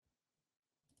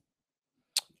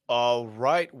All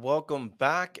right, welcome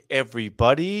back,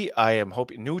 everybody. I am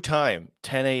hoping new time,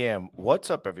 10 a.m.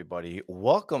 What's up, everybody?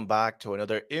 Welcome back to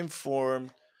another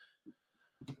Informed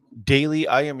Daily.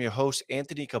 I am your host,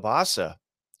 Anthony Cabasa.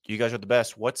 You guys are the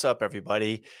best. What's up,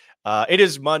 everybody? It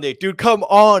is Monday, dude. Come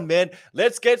on, man.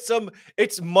 Let's get some.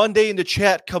 It's Monday in the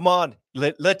chat. Come on,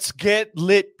 let's get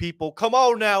lit, people. Come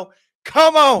on now.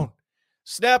 Come on.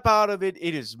 Snap out of it.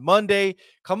 It is Monday.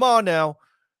 Come on now.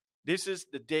 This is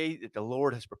the day that the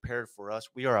Lord has prepared for us.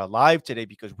 We are alive today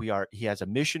because He has a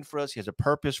mission for us. He has a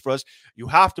purpose for us. You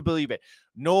have to believe it.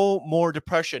 No more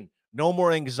depression. No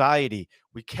more anxiety.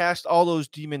 We cast all those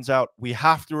demons out. We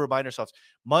have to remind ourselves.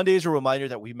 Monday is a reminder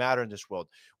that we matter in this world.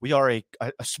 We are a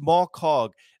small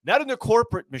cog, not in the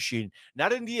corporate machine,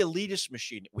 not in the elitist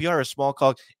machine. We are a small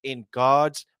cog in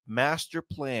God's master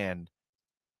plan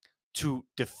to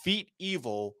defeat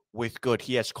evil with good.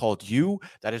 He has called you.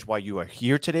 That is why you are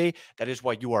here today. That is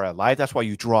why you are alive. That's why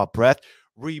you draw breath.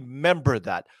 Remember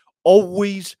that.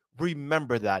 Always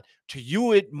remember that. To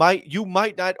you, you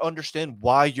might not understand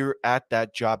why you're at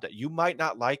that job that you might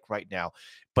not like right now.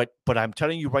 But I'm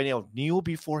telling you right now, kneel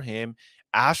before him,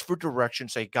 ask for direction,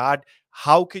 say, God,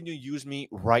 how can you use me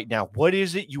right now? What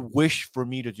is it you wish for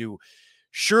me to do?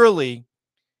 Surely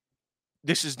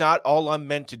this is not all I'm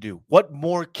meant to do. What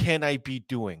more can I be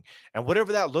doing? And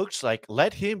whatever that looks like,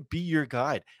 let him be your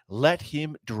guide. Let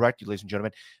him direct you, ladies and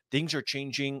gentlemen. Things are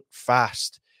changing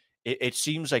fast. It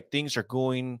seems like things are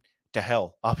going to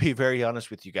hell. I'll be very honest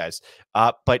with you guys.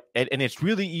 But it's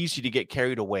really easy to get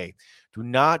carried away. Do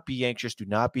not be anxious. Do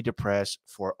not be depressed,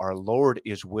 for our Lord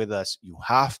is with us. You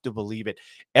have to believe it.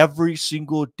 Every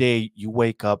single day you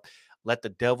wake up, let the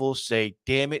devil say,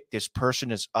 damn it, this person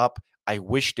is up. I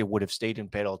wish they would have stayed in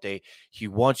bed all day. He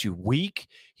wants you weak.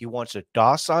 He wants you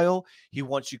docile. He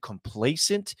wants you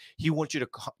complacent. He wants you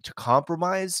to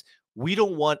compromise. We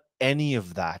don't want any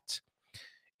of that.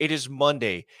 It is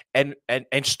Monday. And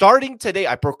starting today,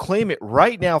 I proclaim it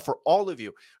right now for all of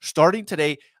you. Starting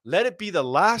today, let it be the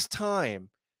last time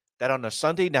that on a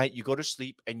Sunday night you go to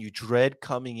sleep and you dread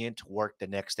coming into work the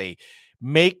next day.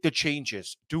 Make the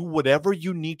changes. Do whatever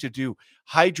you need to do.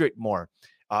 Hydrate more.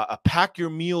 Pack your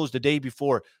meals the day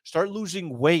before. Start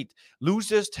losing weight. Lose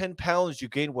this 10 pounds you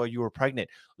gained while you were pregnant.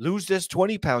 Lose this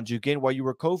 20 pounds you gained while you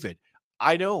were COVID.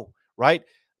 I know, right?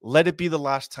 Let it be the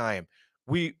last time.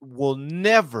 We will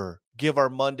never give our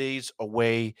Mondays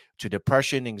away to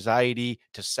depression, anxiety,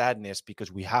 to sadness because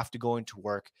we have to go into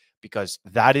work because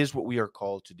that is what we are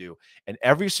called to do. And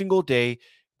every single day,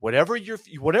 whatever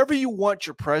you want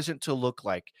your present to look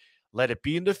like, let it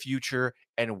be in the future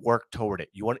and work toward it.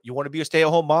 You want to be a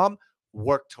stay-at-home mom?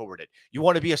 Work toward it. You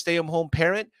want to be a stay-at-home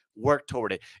parent? Work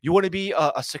toward it. You want to be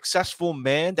a successful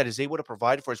man that is able to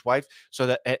provide for his wife so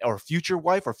that or future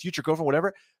wife or future girlfriend,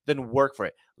 whatever, then work for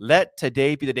it. Let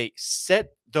today be the day. Set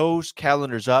those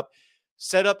calendars up.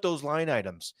 Set up those line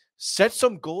items. Set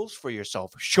some goals for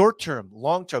yourself, short term,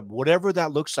 long term, whatever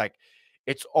that looks like.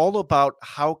 It's all about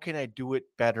how can I do it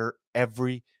better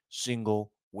every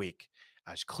single week.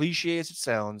 As cliche as it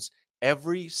sounds,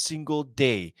 every single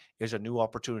day is a new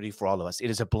opportunity for all of us.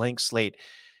 It is a blank slate.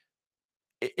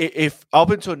 If up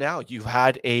until now you've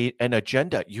had an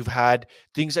agenda, you've had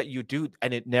things that you do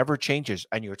and it never changes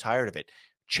and you're tired of it,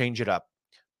 change it up.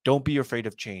 Don't be afraid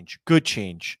of change. Good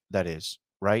change, that is,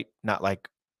 right? Not like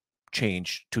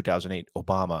change 2008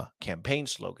 Obama campaign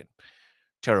slogan.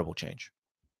 Terrible change.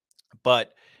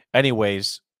 But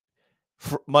anyways,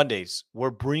 Mondays,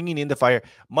 we're bringing in the fire.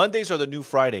 Mondays are the new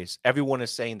Fridays. Everyone is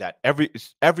saying that.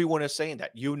 Everyone is saying that.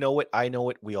 You know it. I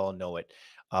know it. We all know it.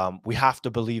 We have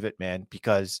to believe it, man,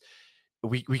 because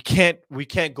we can't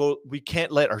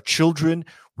let our children,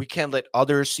 we can't let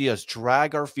others see us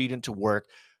drag our feet into work.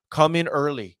 Come in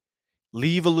early,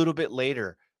 leave a little bit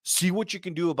later. See what you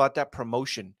can do about that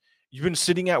promotion. You've been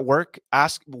sitting at work,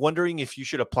 wondering if you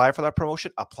should apply for that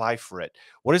promotion. Apply for it.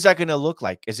 What is that going to look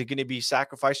like? Is it going to be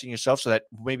sacrificing yourself so that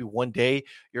maybe one day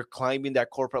you're climbing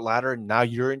that corporate ladder and now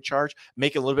you're in charge,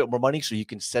 making a little bit more money so you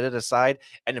can set it aside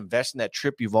and invest in that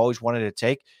trip you've always wanted to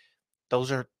take?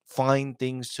 Those are fine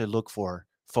things to look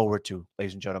forward to,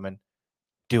 ladies and gentlemen.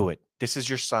 Do it. This is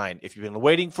your sign. If you've been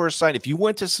waiting for a sign, if you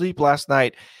went to sleep last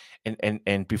night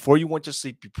and before you went to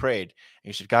sleep, you prayed and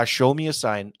you said, God, show me a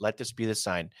sign. Let this be the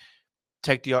sign.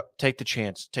 Take the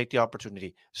chance, take the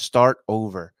opportunity, start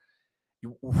over.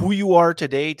 Who you are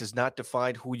today does not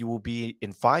define who you will be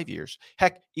in 5 years.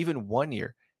 Heck, even 1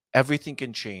 year. Everything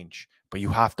can change, but you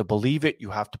have to believe it. You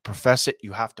have to profess it.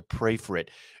 You have to pray for it.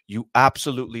 You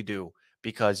absolutely do.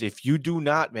 because if you do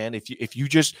not, man, if you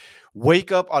just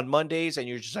wake up on Mondays and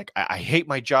you're just like, I hate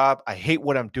my job, I hate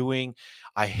what I'm doing,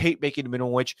 I hate making the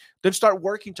minimum wage, then start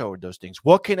working toward those things.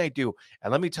 What can I do?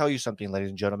 And let me tell you something, ladies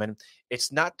and gentlemen.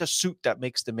 It's not the suit that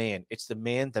makes the man, it's the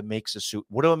man that makes the suit.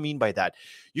 What do I mean by that?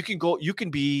 You can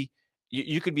be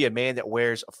you can be a man that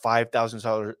wears a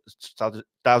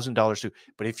 $5,000 suit,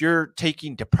 but if you're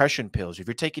taking depression pills, if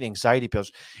you're taking anxiety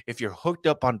pills, if you're hooked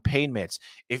up on pain meds,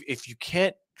 if you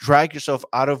can't drag yourself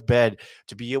out of bed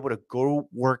to be able to go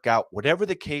work out, whatever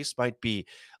the case might be,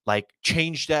 like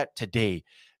change that today.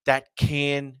 That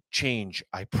can change.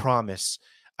 I promise.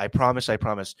 I promise. I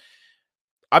promise.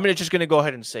 Just gonna go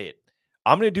ahead and say it.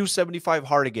 I'm gonna do 75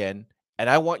 hard again, and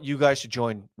I want you guys to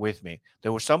join with me.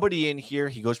 There was somebody in here.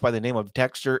 He goes by the name of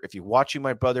Dexter. If you're watching,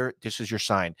 my brother, this is your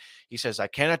sign. He says, "I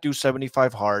cannot do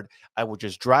 75 hard. I will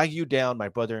just drag you down, my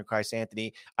brother in Christ,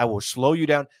 Anthony. I will slow you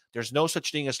down. There's no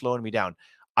such thing as slowing me down.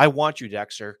 I want you,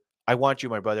 Dexter. I want you,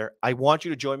 my brother. I want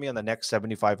you to join me on the next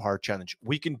 75 hard challenge.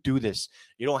 We can do this.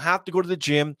 You don't have to go to the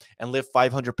gym and lift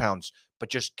 500 pounds, but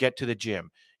just get to the gym.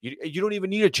 You don't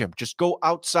even need a gym. Just go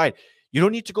outside. You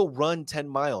don't need to go run 10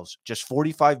 miles, just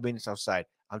 45 minutes outside.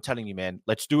 I'm telling you, man,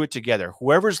 let's do it together.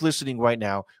 Whoever's listening right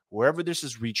now, wherever this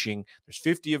is reaching, there's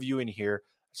 50 of you in here.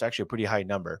 It's actually a pretty high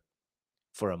number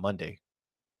for a Monday.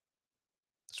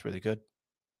 That's really good.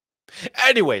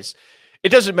 Anyways, it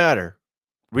doesn't matter.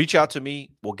 Reach out to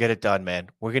me. We'll get it done, man.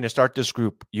 We're going to start this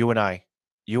group, you and I.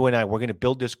 You and I, we're going to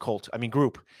build this group,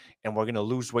 and we're going to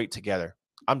lose weight together.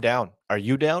 I'm down. Are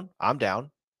you down? I'm down.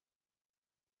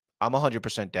 I'm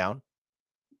 100% down.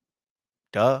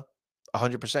 Duh.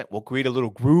 100%. We'll create a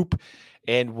little group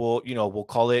and we'll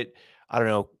call it, I don't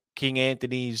know, King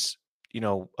Anthony's,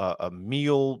 a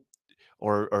meal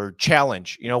or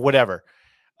challenge, whatever.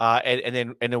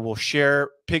 And then we'll share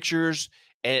pictures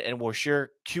and we'll share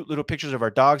cute little pictures of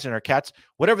our dogs and our cats,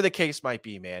 whatever the case might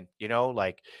be, man.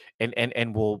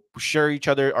 And we'll share each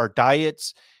other our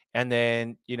diets. And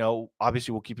then,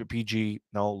 obviously we'll keep it PG.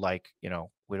 No,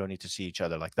 we don't need to see each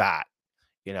other like that,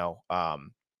 you know.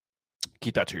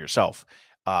 Keep that to yourself.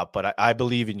 But I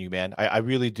believe in you, man. I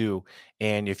really do.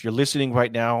 And if you're listening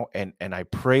right now, and I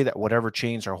pray that whatever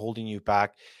chains are holding you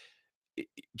back,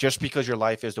 just because your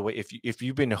life is the way, if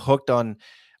you've been hooked on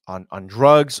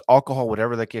drugs, alcohol,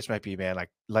 whatever the case might be, man, like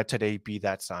let today be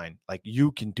that sign. Like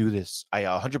you can do this. I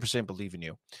 100% believe in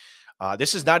you.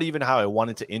 This is not even how I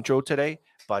wanted to intro today,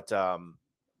 but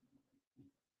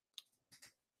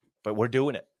we're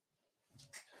doing it.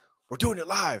 We're doing it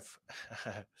live.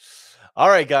 All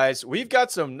right, guys. We've got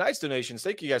some nice donations.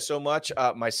 Thank you guys so much.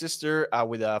 My sister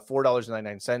with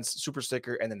 $4.99 super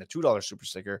sticker and then the $2 super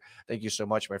sticker. Thank you so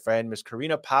much, my friend. Miss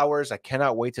Karina Powers. I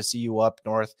cannot wait to see you up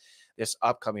north this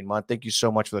upcoming month. Thank you so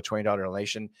much for the $20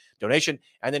 donation.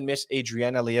 And then Miss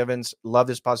Adriana Lee Evans. Love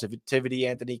this positivity,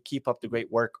 Anthony. Keep up the great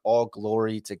work. All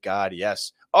glory to God.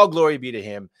 Yes. All glory be to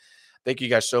him. Thank you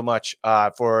guys so much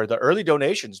for the early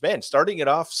donations, man. Starting it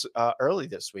off early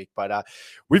this week, but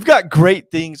we've got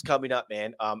great things coming up,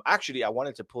 man. Actually, I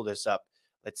wanted to pull this up.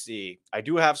 Let's see. I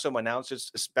do have some announcements,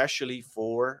 especially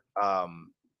for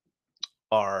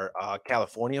our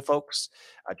California folks.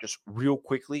 Just real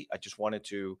quickly, I just wanted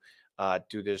to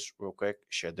do this real quick.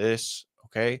 Share this,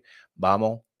 okay?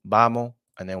 Vamos,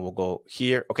 and then we'll go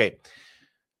here. Okay.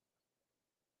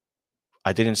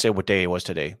 I didn't say what day it was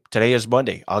today. Today is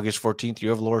Monday, August 14th,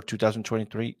 year of Lord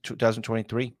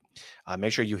 2023.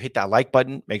 Make sure you hit that like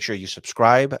button. Make sure you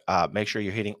subscribe. Make sure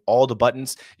you're hitting all the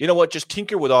buttons. You know what? Just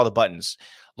tinker with all the buttons.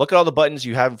 Look at all the buttons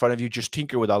you have in front of you. Just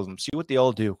tinker with all of them. See what they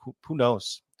all do. Who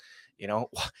knows?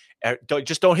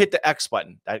 Just don't hit the X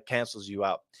button. That cancels you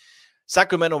out.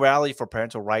 Sacramento Rally for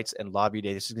Parental Rights and Lobby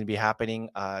Day. This is going to be happening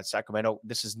Sacramento.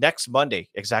 This is next Monday,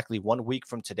 exactly 1 week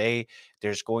from today.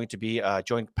 There's going to be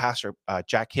joint pastor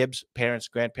Jack Hibbs, parents,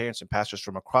 grandparents, and pastors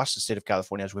from across the state of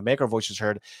California as we make our voices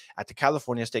heard at the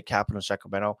California State Capitol in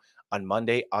Sacramento on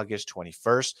Monday, August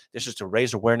 21st. This is to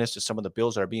raise awareness to some of the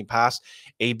bills that are being passed.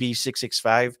 AB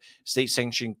 665,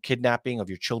 state-sanctioned kidnapping of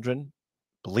your children.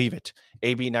 Believe it.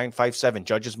 AB 957,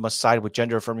 judges must side with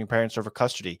gender-affirming parents over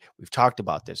custody. We've talked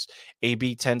about this. AB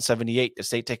 1078, the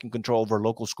state taking control over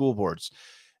local school boards.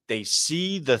 They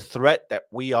see the threat that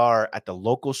we are at the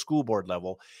local school board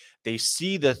level. They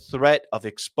see the threat of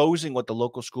exposing what the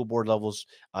local school boards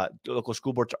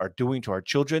are doing to our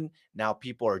children. Now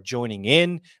people are joining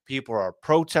in. People are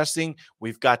protesting.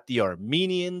 We've got the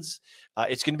Armenians.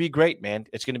 It's going to be great, man.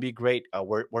 It's going to be great.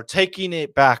 We're taking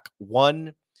it back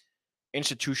one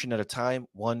institution at a time,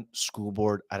 one school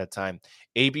board at a time.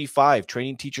 AB 5,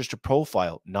 training teachers to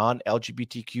profile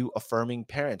non-LGBTQ affirming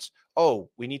parents. Oh,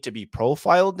 we need to be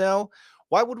profiled now?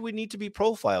 Why would we need to be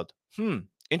profiled?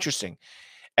 Interesting.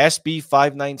 SB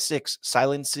 596,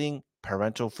 silencing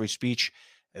parental free speech.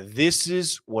 This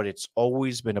is what it's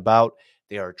always been about.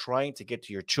 They are trying to get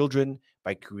to your children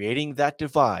by creating that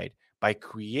divide, by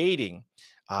creating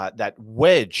that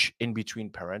wedge in between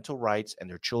parental rights and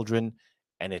their children,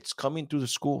 and it's coming through the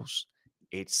schools.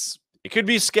 It could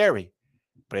be scary,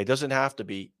 but it doesn't have to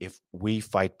be if we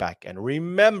fight back. And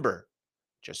remember,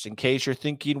 just in case you're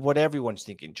thinking what everyone's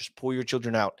thinking, just pull your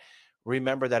children out.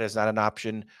 Remember that is not an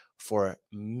option for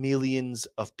millions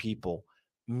of people.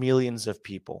 Millions of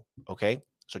people. Okay.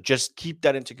 So just keep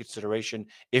that into consideration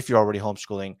if you're already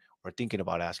homeschooling or thinking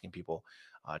about asking people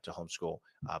to homeschool.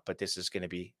 But this is going to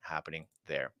be happening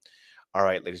there. All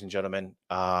right, ladies and gentlemen.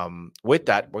 With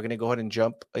that, we're going to go ahead and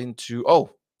jump into,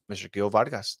 Mr. Gil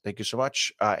Vargas. Thank you so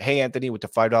much. Hey, Anthony, with the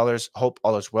 $5. Hope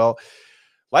all is well.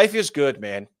 Life is good,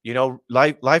 man. You know,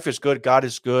 life is good. God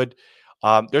is good.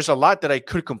 There's a lot that I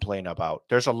could complain about.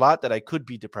 There's a lot that I could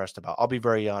be depressed about. I'll be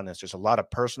very honest. There's a lot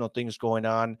of personal things going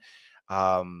on.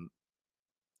 Um,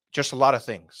 just a lot of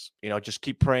things. You know, just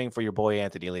keep praying for your boy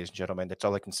Anthony, ladies and gentlemen. That's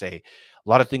all I can say. A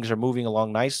lot of things are moving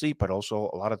along nicely, but also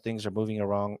a lot of things are moving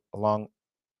along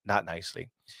not nicely.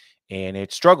 And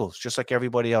it struggles just like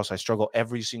everybody else. I struggle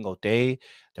every single day.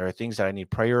 There are things that I need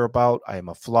prayer about. I am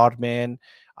a flawed man.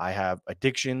 I have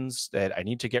addictions that I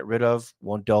need to get rid of.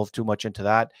 Won't delve too much into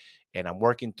that. And I'm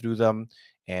working through them.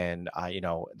 And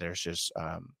there's just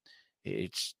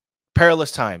it's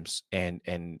perilous times.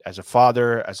 And as a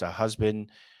father, as a husband,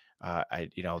 there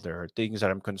are things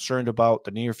that I'm concerned about,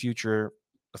 the near future,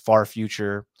 the far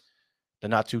future, the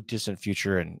not too distant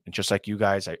future. And just like you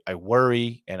guys, I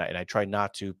worry and I try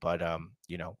not to, but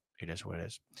it is what it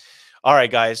is. All right,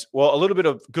 guys. Well, a little bit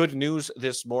of good news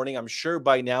this morning. I'm sure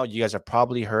by now you guys have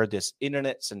probably heard this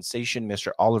internet sensation,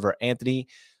 Mr. Oliver Anthony,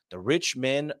 the rich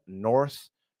man north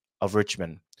of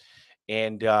Richmond.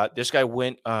 And this guy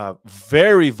went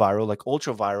very viral, like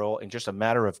ultra viral, in just a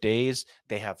matter of days.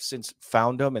 They have since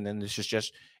found him. And then this is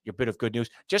just your bit of good news.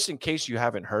 Just in case you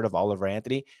haven't heard of Oliver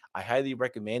Anthony, I highly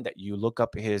recommend that you look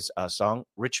up his song,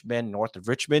 Rich Men North of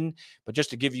Richmond. But just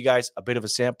to give you guys a bit of a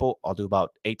sample, I'll do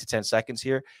about 8 to 10 seconds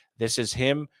here. This is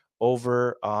him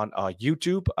over on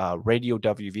YouTube. Radio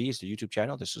WV is the YouTube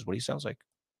channel. This is what he sounds like.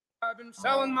 I've been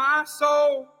selling my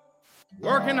soul,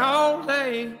 working all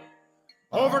day.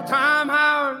 Overtime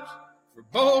hours for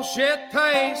bullshit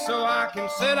pay, so I can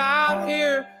sit out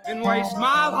here and waste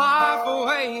my life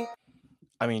away.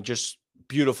 I mean, just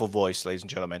beautiful voice, ladies and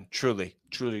gentlemen. Truly,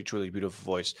 truly, truly beautiful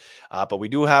voice. But we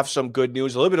do have some good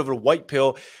news, a little bit of a white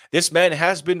pill. This man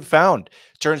has been found.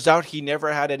 Turns out he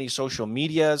never had any social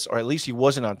medias, or at least he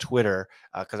wasn't on Twitter,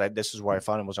 because this is where I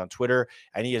found him, was on Twitter.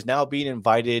 And he is now being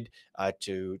invited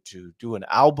to do an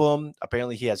album.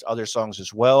 Apparently, he has other songs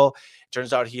as well.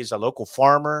 Turns out he is a local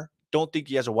farmer. Don't think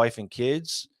he has a wife and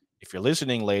kids. If you're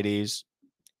listening, ladies,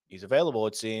 he's available,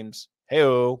 it seems.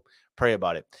 Hey-o. Pray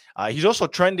about it. He's also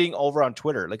trending over on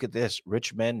Twitter. Look at this.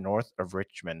 Rich men north of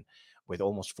Richmond with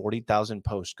almost 40,000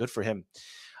 posts. Good for him.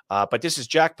 But this is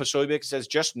Jack Posobiec. Says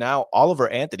just now, Oliver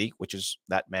Anthony, which is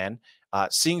that man,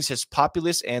 sings his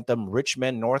populist anthem, Rich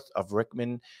Men North of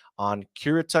Richmond, on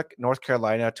Currituck, North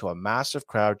Carolina, to a massive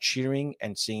crowd cheering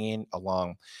and singing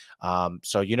along.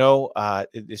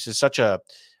 This is such a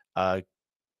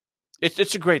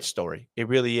It's a great story. It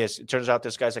really is. It turns out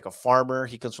this guy's like a farmer.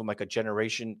 He comes from like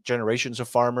generations of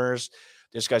farmers.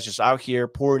 This guy's just out here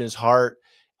pouring his heart.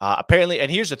 Apparently, and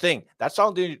here's the thing: that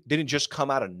song didn't just come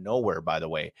out of nowhere. By the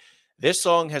way, this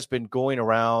song has been going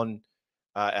around.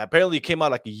 Apparently, it came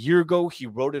out like a year ago. He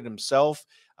wrote it himself.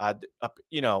 And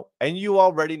you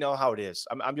already know how it is.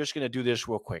 I'm just gonna do this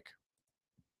real quick.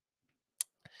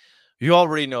 You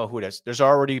already know who it is. There's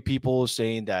already people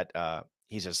saying that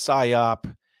he's a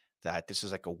psyop, that this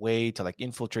is like a way to like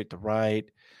infiltrate the right.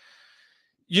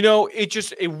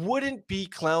 It wouldn't be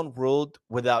Clown World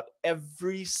without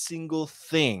every single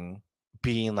thing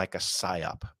being like a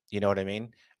psyop. You know what I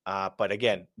mean? But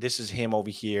again, this is him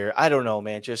over here. I don't know,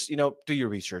 man. Just, do your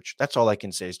research. That's all I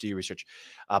can say is do your research.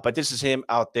 But this is him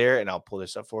out there, and I'll pull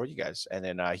this up for you guys. And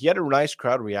then he had a nice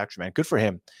crowd reaction, man. Good for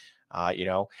him.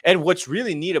 And what's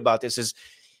really neat about this is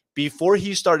before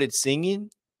he started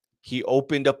singing, he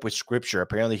opened up with scripture.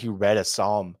 Apparently he read a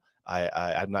psalm.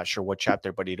 I'm not sure what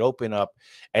chapter, but he'd open up,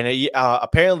 and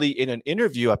apparently in an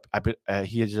interview,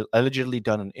 he has allegedly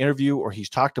done an interview, or he's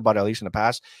talked about it, at least in the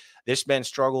past. This man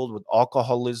struggled with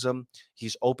alcoholism.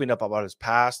 He's opened up about his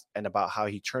past and about how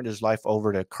he turned his life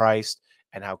over to Christ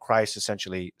and how Christ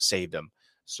essentially saved him.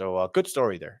 So good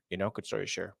story there, good story to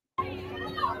share.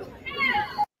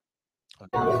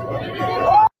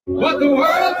 What the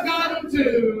world's gone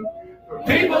to For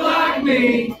people like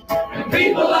me and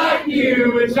people like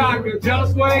you, wish I could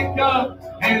just wake up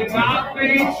and it not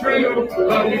be true,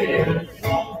 but it is.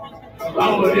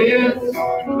 Oh, it is.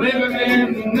 Living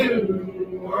in the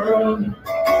new world.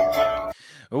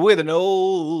 With an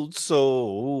old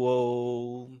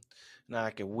soul. And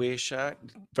I can wish I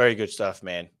very good stuff,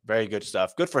 man. Very good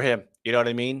stuff. Good for him. You know what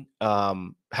I mean?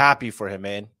 Happy for him,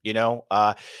 man.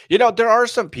 There are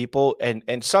some people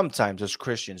and sometimes as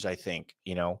Christians, I think,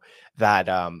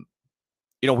 that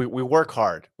we work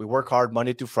hard. We work hard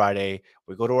Monday through Friday.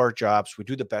 We go to our jobs. We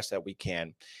do the best that we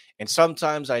can. And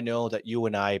sometimes I know that you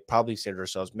and I probably say to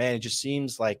ourselves, man, it just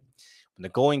seems like when the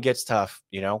going gets tough,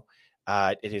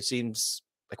 it seems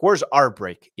like where's our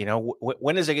break?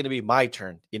 When is it going to be my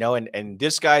turn? And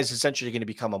this guy's essentially going to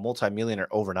become a multimillionaire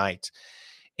overnight.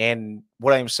 And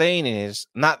what I'm saying is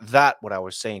not that what I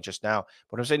was saying just now.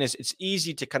 What I'm saying is it's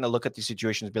easy to kind of look at these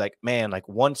situations and be like, man, like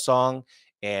one song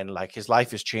and like his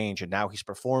life has changed and now he's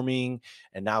performing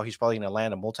and now he's probably going to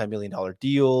land a multi-million-dollar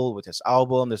deal with his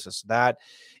album, this, that.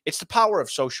 It's the power of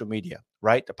social media,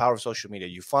 right? The power of social media.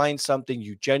 You find something,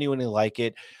 you genuinely like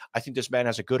it. I think this man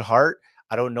has a good heart.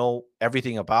 I don't know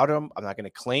everything about him. I'm not going to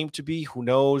claim to be. Who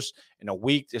knows? In a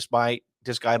week, this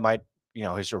guy might,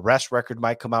 his arrest record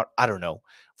might come out. I don't know.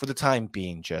 For the time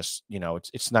being, just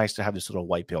it's nice to have this little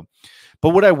white pill. But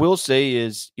what I will say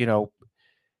is,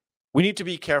 we need to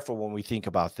be careful when we think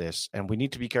about this, and we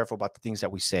need to be careful about the things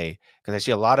that we say because I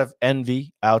see a lot of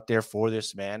envy out there for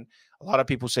this man. A lot of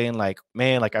people saying like,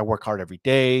 "Man, like I work hard every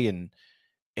day, and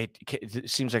it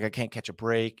seems like I can't catch a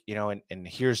break," and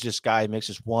here's this guy makes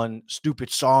this one stupid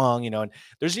song, and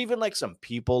there's even like some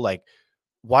people like,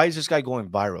 why is this guy going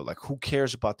viral? Like, who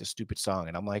cares about this stupid song?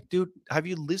 And I'm like, dude, have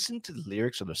you listened to the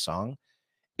lyrics of the song?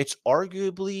 It's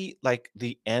arguably like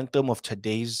the anthem of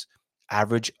today's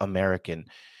average American.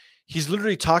 He's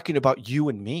literally talking about you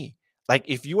and me. Like,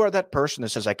 if you are that person that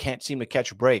says, I can't seem to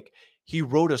catch a break, he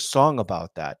wrote a song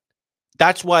about that.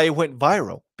 That's why it went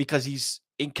viral because he's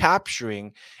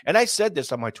encapturing, and I said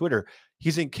this on my Twitter,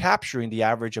 he's encapturing the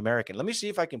average American. Let me see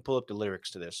if I can pull up the lyrics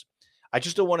to this. I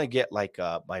just don't want to get like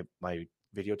my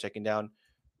video taken down.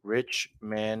 Rich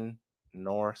man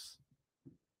north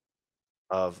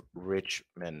of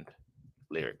Richmond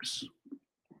lyrics.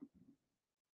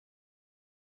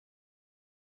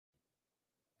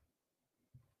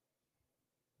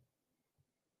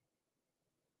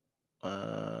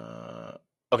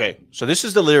 Okay, so this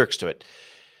is the lyrics to it.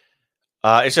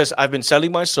 It says, I've been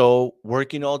selling my soul,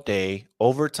 working all day,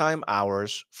 overtime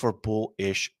hours for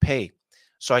bullish pay.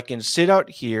 So I can sit out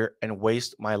here and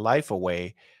waste my life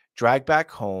away, drag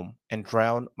back home and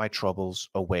drown my troubles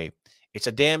away. It's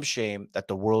a damn shame that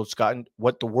the world's gotten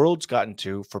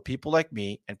to for people like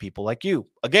me and people like you.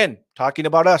 Again, talking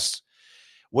about us.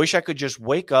 Wish I could just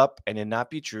wake up and it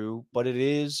not be true, but it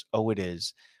is, oh, it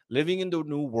is. Living in the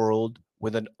new world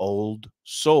with an old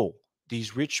soul.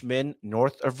 These rich men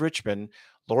north of Richmond,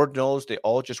 Lord knows they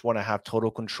all just want to have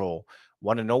total control.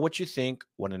 Want to know what you think,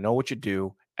 want to know what you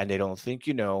do, and they don't think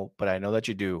you know, but I know that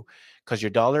you do. Because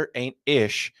your dollar ain't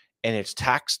ish and it's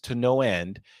taxed to no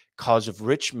end cause of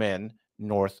rich men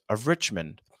north of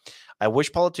Richmond. I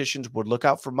wish politicians would look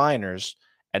out for miners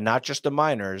and not just the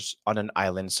miners on an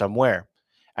island somewhere.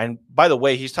 And by the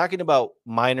way, he's talking about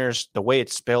miners. The way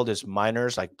it's spelled is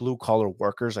miners, like blue collar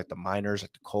workers, like the miners,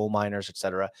 like the coal miners,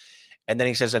 etc. And then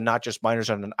he says, and not just miners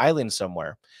on an island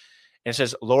somewhere. And it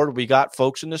says, Lord, we got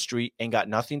folks in the street and got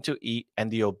nothing to eat, and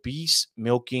the obese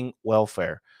milking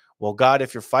welfare. Well, God,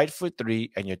 if you're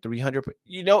 5'3" and you're 300,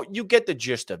 you get the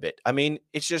gist of it. I mean,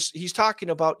 it's just he's talking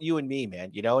about you and me,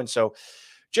 man. And so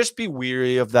just be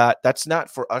weary of that. That's not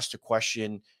for us to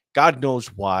question. God knows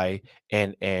why.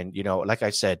 And like I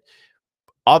said,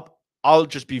 I'll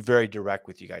just be very direct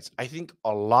with you guys. I think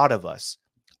a lot of us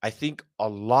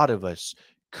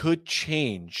could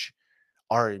change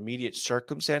our immediate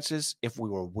circumstances if we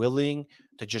were willing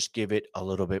to just give it a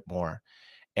little bit more.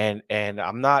 And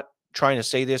I'm not trying to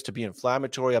say this to be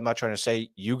inflammatory. I'm not trying to say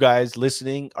you guys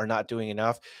listening are not doing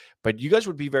enough, but you guys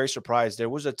would be very surprised. There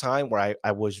was a time where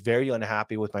I was very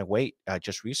unhappy with my weight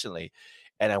just recently.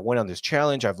 And I went on this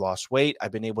challenge. I've lost weight.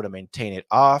 I've been able to maintain it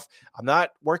off. I'm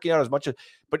not working out as much,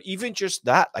 but even just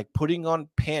that, like putting on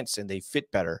pants and they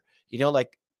fit better,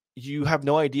 like you have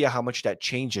no idea how much that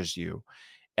changes you.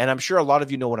 And I'm sure a lot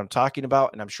of you know what I'm talking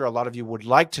about. And I'm sure a lot of you would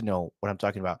like to know what I'm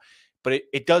talking about. But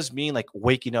it does mean like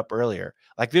waking up earlier.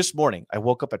 Like this morning, I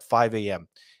woke up at 5 a.m.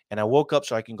 and I woke up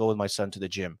so I can go with my son to the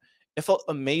gym. It felt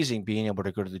amazing being able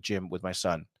to go to the gym with my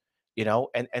son,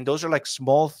 and those are like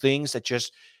small things that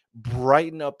just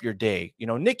brighten up your day.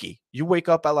 Nikki, you wake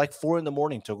up at like 4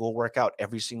 a.m. to go work out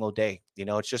every single day.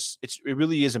 It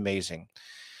really is amazing.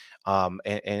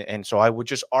 And so I would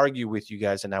just argue with you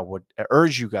guys, and I would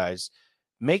urge you guys,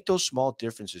 make those small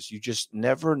differences. You just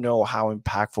never know how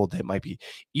impactful they might be.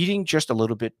 Eating just a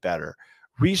little bit better,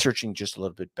 researching just a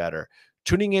little bit better,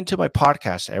 tuning into my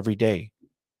podcast every day.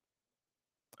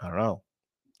 I don't know.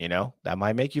 That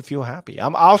might make you feel happy.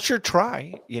 I'll sure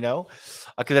try,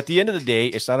 because at the end of the day,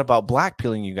 it's not about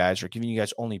blackpilling you guys or giving you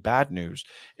guys only bad news.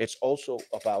 It's also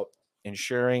about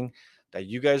ensuring that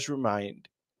you guys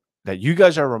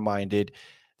are reminded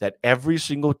that every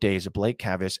single day is a blank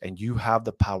canvas and you have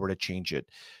the power to change it.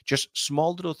 Just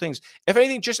small little things. If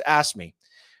anything, just ask me.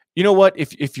 You know what?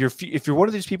 If you're one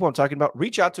of these people I'm talking about,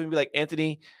 reach out to me and be like,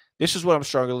 Anthony, this is what I'm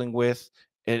struggling with.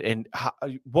 And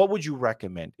what would you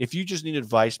recommend? If you just need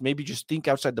advice, maybe just think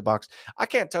outside the box. I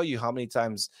can't tell you how many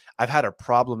times I've had a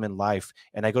problem in life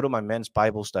and I go to my men's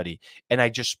Bible study and I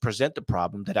just present the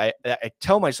problem that I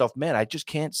tell myself, man, I just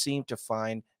can't seem to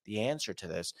find the answer to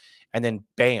this. And then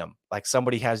bam, like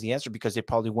somebody has the answer because they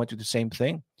probably went through the same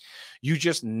thing. You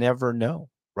just never know,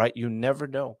 right? You never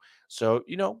know. So,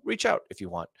 reach out if you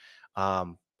want.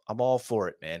 I'm all for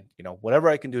it, man. Whatever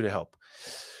I can do to help.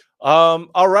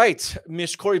 All right,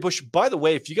 Miss Cori Bush. By the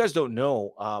way, if you guys don't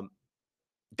know,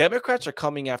 Democrats are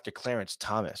coming after Clarence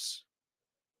Thomas.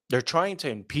 They're trying to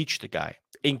impeach the guy.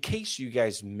 In case you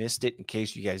guys missed it, in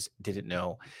case you guys didn't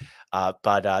know,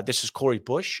 but this is Cori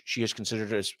Bush. She is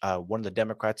considered as one of the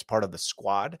Democrats, part of the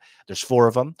squad. There's 4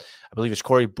 of them. I believe it's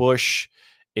Cori Bush.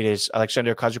 It is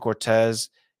Alexandria Ocasio-Cortez,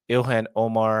 Ilhan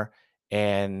Omar,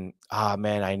 and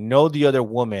man, I know the other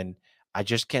woman. I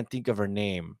just can't think of her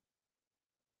name.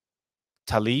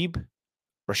 Rashida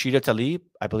Tlaib.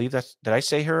 I believe did I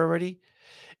say her already?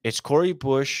 It's Cori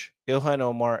Bush, Ilhan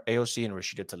Omar, AOC, and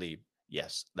Rashida Tlaib.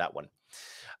 Yes, that one.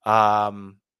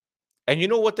 And you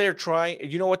know what they're trying?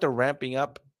 You know what they're ramping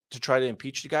up to try to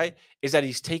impeach the guy? Is that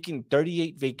he's taking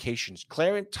 38 vacations.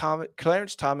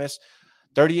 Clarence Thomas,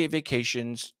 38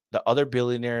 vacations. The other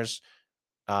billionaires.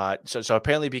 So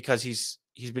apparently because he's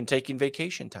been taking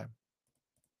vacation time.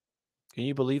 Can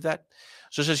you believe that?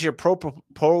 So it says here, Publica,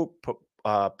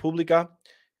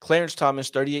 Clarence Thomas,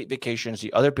 38 vacations,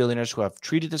 the other billionaires who have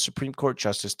treated the Supreme Court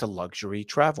justice to luxury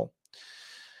travel.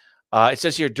 It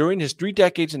says here, during his 3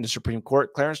 decades in the Supreme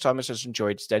Court, Clarence Thomas has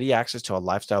enjoyed steady access to a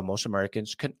lifestyle most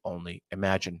Americans can only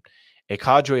imagine. A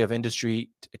cadre of industry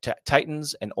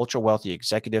titans and ultra-wealthy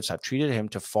executives have treated him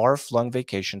to far-flung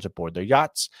vacations aboard their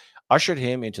yachts, ushered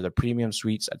him into the premium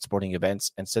suites at sporting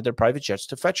events, and sent their private jets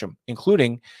to fetch him,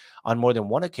 including, on more than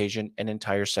one occasion, an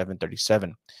entire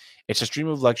 737. It's a stream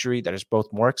of luxury that is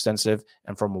both more extensive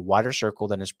and from a wider circle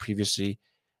than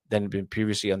been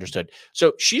previously understood.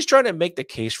 So she's trying to make the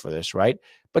case for this, right?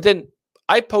 But then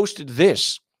I posted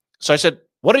this. So I said,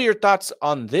 what are your thoughts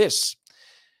on this?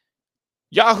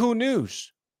 Yahoo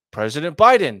News. President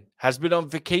Biden has been on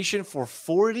vacation for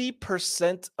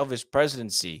 40% of his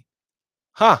presidency.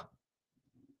 Huh.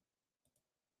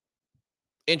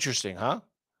 Interesting, huh?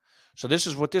 So this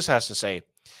is what this has to say.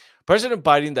 President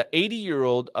Biden, the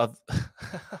 80-year-old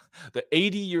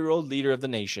leader of the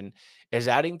nation, is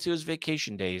adding to his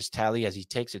vacation days tally as he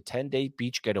takes a 10-day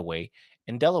beach getaway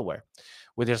in Delaware.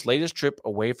 With his latest trip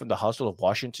away from the hustle of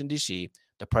Washington, D.C.,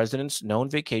 the president's known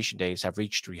vacation days have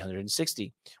reached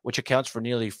 360, which accounts for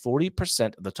nearly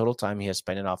 40% of the total time he has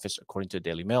spent in office, according to the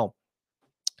Daily Mail.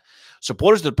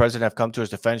 Supporters of the president have come to his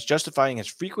defense, justifying his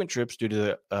frequent trips due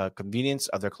to the convenience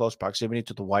of their close proximity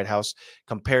to the White House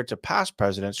compared to past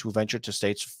presidents who ventured to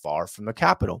states far from the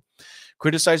Capitol.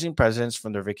 Criticizing presidents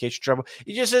from their vacation travel.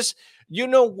 He just says, you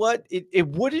know what? It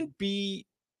wouldn't be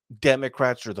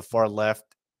Democrats or the far left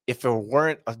if there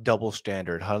weren't a double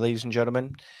standard, huh, ladies and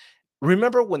gentlemen?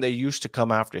 Remember when they used to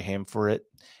come after him for it?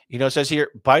 It says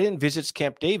here, Biden visits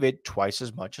Camp David twice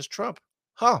as much as Trump.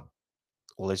 Huh.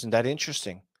 Well, isn't that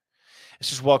interesting? It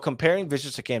says, while comparing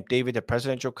visits to Camp David to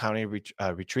presidential country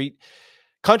retreat,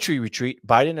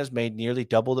 Biden has made nearly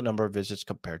double the number of visits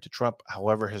compared to Trump.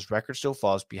 However, his record still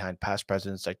falls behind past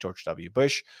presidents like George W.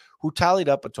 Bush, who tallied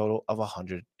up a total of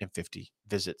 150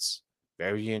 visits.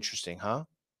 Very interesting, huh?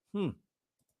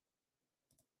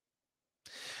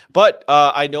 But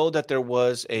I know that there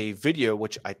was a video,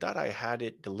 which I thought I had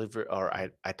it delivered, or I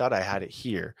thought I had it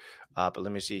here. But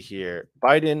let me see here.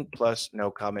 Biden plus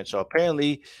no comment. So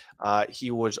apparently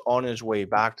he was on his way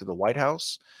back to the White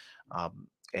House.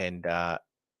 And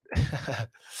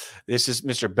this is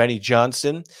Mr. Benny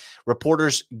Johnson.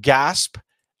 Reporters gasp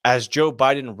as Joe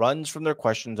Biden runs from their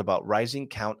questions about rising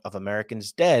count of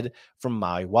Americans dead from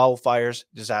Maui wildfires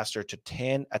disaster to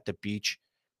tan at the beach.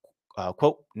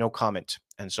 Quote, no comment,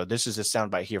 And so this is a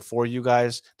soundbite here for you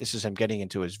guys. This is him getting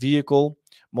into his vehicle,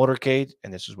 motorcade,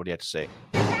 and this is what he had to say.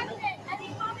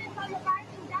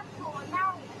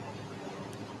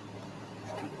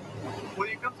 Will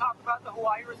you come talk about the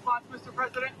Hawaii response, Mr.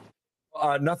 President?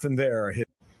 Nothing there.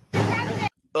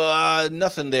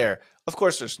 Nothing there. Of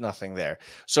course, there's nothing there.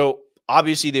 So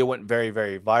obviously they went very,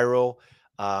 very viral.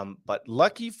 But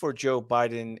lucky for Joe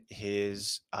Biden,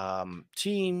 his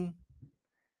team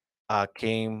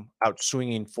came out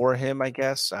swinging for him, I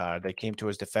guess. They came to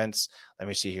his defense. Let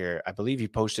me see here. I believe he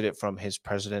posted it from his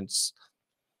president's.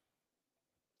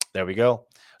 There we go.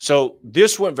 So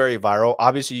this went very viral.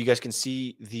 Obviously, you guys can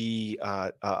see the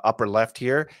upper left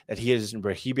here that he is in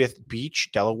Rehoboth Beach,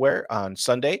 Delaware on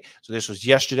Sunday. So this was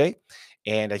yesterday.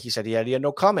 And he said he had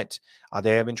no comment.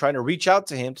 They have been trying to reach out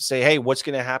to him to say, hey, what's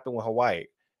going to happen with Hawaii?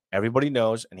 Everybody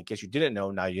knows, and in case you didn't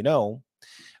know, now you know,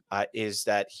 is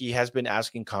that he has been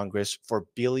asking Congress for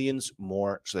billions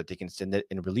more so that they can send it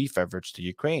in relief efforts to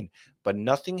Ukraine. But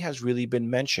nothing has really been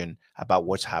mentioned about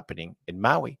what's happening in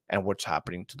Maui and what's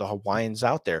happening to the Hawaiians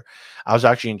out there. I was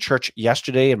actually in church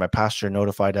yesterday, and my pastor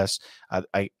notified us.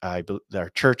 Our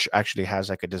church actually has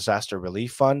like a disaster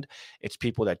relief fund. It's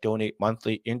people that donate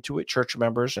monthly into it, church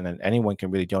members, and then anyone can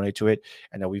really donate to it.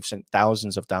 And then we've sent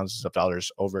thousands of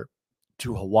dollars over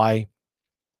to Hawaii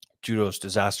to those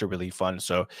disaster relief funds.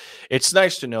 So it's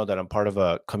nice to know that I'm part of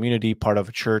a community, part of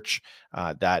a church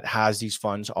that has these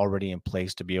funds already in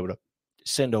place to be able to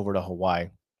send over to Hawaii.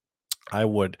 I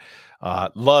would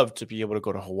love to be able to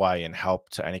go to Hawaii and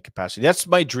help to any capacity. That's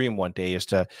my dream one day, is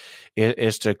to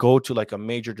go to like a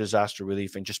major disaster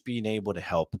relief and just being able to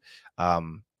help.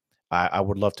 I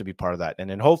would love to be part of that. And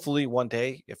then hopefully one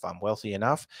day, if I'm wealthy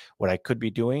enough, what I could be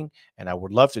doing and I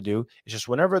would love to do is just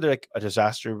whenever like a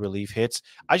disaster relief hits,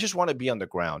 I just want to be on the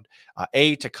ground,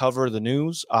 to cover the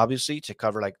news, obviously, to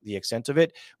cover like the extent of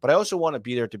it. But I also want to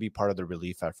be there to be part of the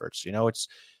relief efforts. You know, it's,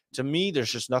 to me,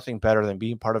 there's just nothing better than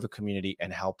being part of a community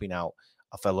and helping out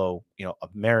a fellow,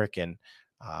 American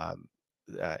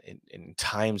in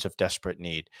times of desperate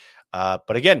need.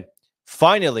 But again,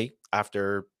 finally,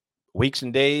 after weeks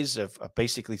and days of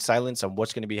basically silence on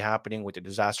what's going to be happening with the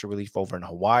disaster relief over in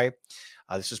Hawaii.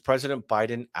 This is President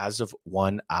Biden as of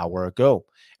 1 hour ago.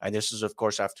 And this is, of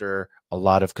course, after a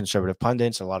lot of conservative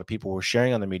pundits, a lot of people were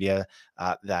sharing on the media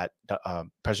that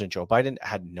President Joe Biden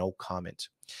had no comment.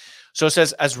 So it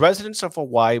says, as residents of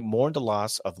Hawaii mourn the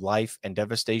loss of life and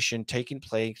devastation taking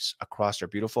place across their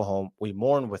beautiful home, we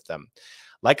mourn with them.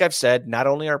 Like I've said, not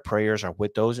only our prayers are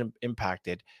with those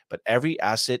impacted, but every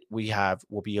asset we have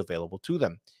will be available to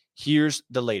them. Here's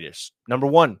the latest. Number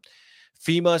one,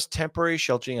 FEMA's temporary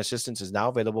sheltering assistance is now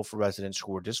available for residents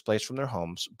who were displaced from their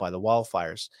homes by the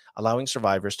wildfires, allowing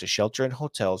survivors to shelter in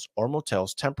hotels or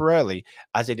motels temporarily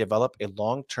as they develop a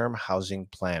long-term housing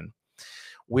plan.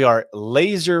 We are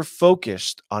laser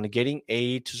focused on getting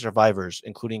aid to survivors,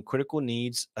 including critical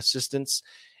needs assistance,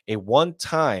 a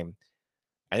one-time,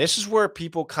 and this is where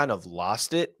people kind of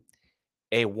lost it,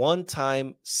 a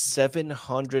one-time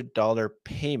 $700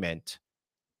 payment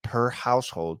per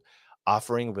household,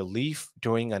 offering relief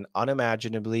during an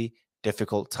unimaginably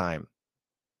difficult time.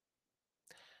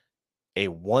 A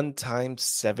one-time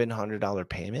 $700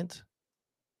 payment?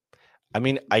 I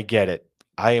mean, I get it.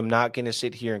 I am not going to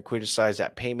sit here and criticize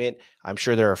that payment. I'm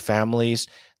sure there are families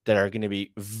that are going to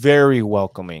be very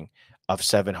welcoming of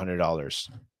 $700.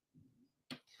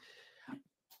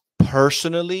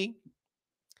 Personally,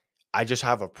 I just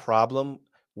have a problem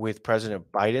with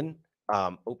President Biden.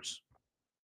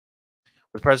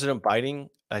 With President Biden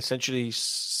essentially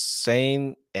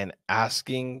saying and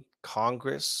asking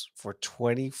Congress for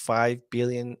 $25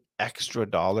 billion extra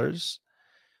dollars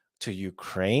to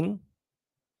Ukraine.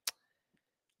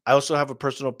 I also have a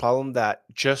personal problem that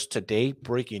just today,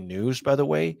 breaking news, by the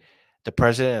way, the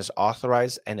president has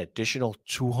authorized an additional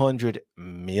 $200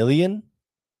 million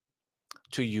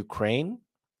to Ukraine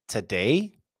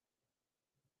today.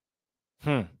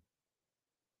 A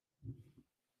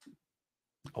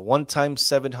one-time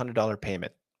 $700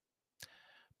 payment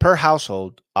per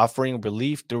household, offering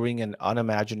relief during an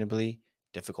unimaginably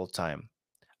difficult time.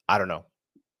 I don't know.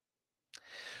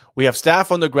 We have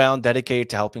staff on the ground dedicated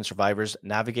to helping survivors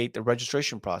navigate the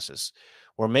registration process.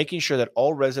 We're making sure that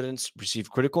all residents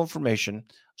receive critical information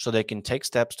so they can take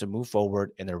steps to move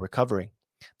forward in their recovery.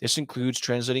 This includes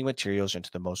translating materials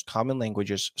into the most common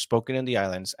languages spoken in the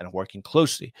islands and working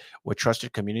closely with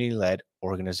trusted community-led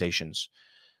organizations.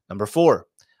 Number 4,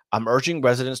 I'm urging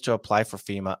residents to apply for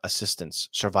FEMA assistance.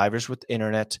 Survivors with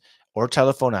internet or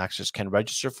telephone access can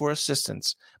register for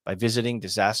assistance by visiting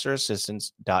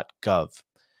disasterassistance.gov.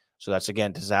 So that's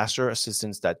again,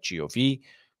 disasterassistance.gov.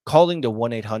 calling the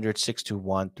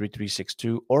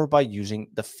 1-800-621-3362, or by using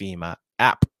the FEMA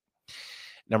app.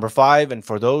 Number 5, and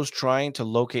for those trying to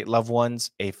locate loved ones,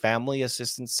 a family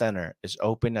assistance center is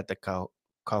open at the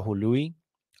Kahului,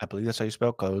 I believe that's how you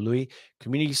spell Kahului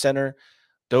Community Center.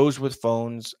 Those with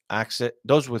phone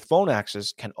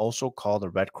access can also call the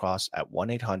Red Cross at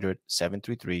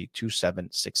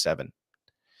 1-800-733-2767.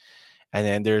 And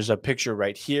then there's a picture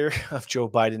right here of Joe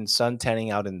Biden's son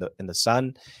tanning out in the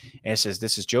sun, and it says,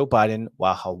 "This is Joe Biden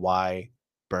while Hawaii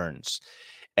burns."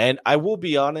 And I will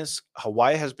be honest,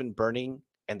 Hawaii has been burning,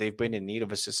 and they've been in need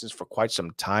of assistance for quite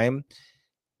some time.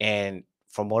 And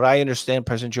from what I understand,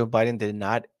 President Joe Biden did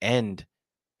not end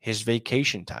his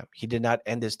vacation time. He did not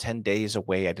end his 10 days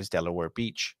away at his Delaware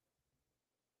beach.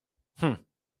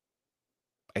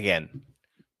 Again,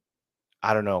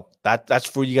 I don't know. That's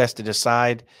for you guys to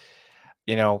decide.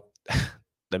 You know,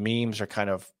 the memes are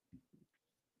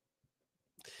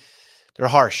they're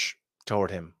harsh toward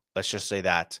him. Let's just say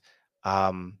that.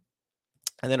 And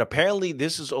then apparently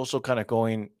this is also kind of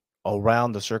going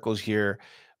around the circles here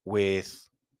with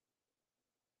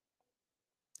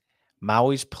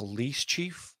Maui's police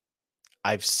chief.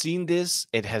 I've seen this.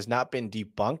 It has not been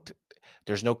debunked.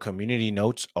 There's no community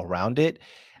notes around it.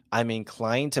 I'm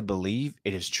inclined to believe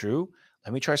it is true.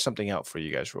 Let me try something out for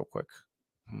you guys real quick.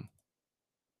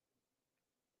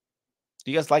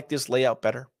 Do you guys like this layout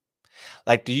better?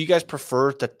 Like, do you guys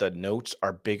prefer that the notes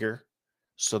are bigger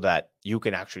so that you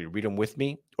can actually read them with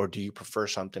me? Or do you prefer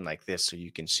something like this so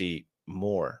you can see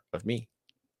more of me?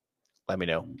 Let me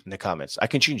know in the comments. I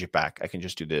can change it back. I can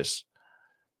just do this.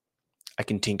 I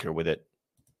can tinker with it.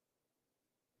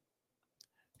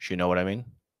 You know what I mean?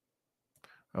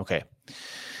 Okay.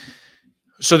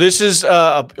 So this is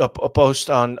a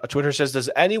post on Twitter. Says, does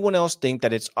anyone else think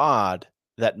that it's odd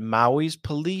that Maui's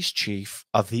police chief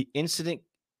of the incident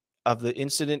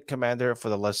commander for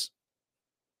the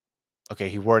Okay,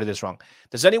 he worded this wrong.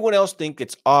 Does anyone else think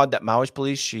it's odd that Maui's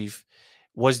police chief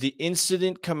was the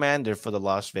incident commander for the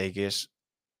Las Vegas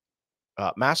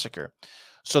massacre?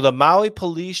 So the Maui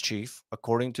police chief,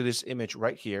 according to this image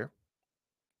right here.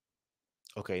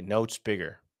 Okay, notes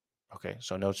bigger. Okay,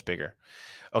 so notes bigger.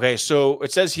 Okay, so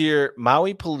it says here,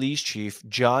 Maui Police Chief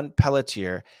John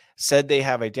Pelletier said they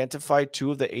have identified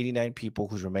 2 of the 89 people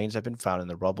whose remains have been found in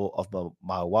the rubble of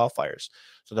Maui wildfires.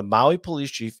 So the Maui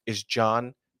Police Chief is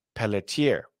John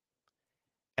Pelletier.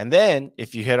 And then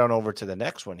if you head on over to the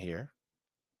next one here,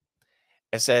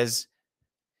 it says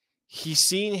he's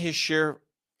seen his share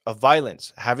of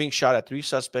violence, having shot at 3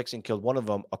 suspects and killed one of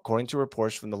them, according to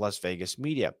reports from the Las Vegas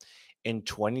media. In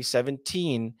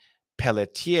 2017,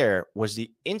 Pelletier was the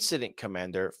incident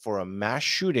commander for a mass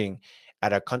shooting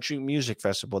at a country music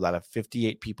festival that had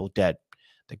 58 people dead.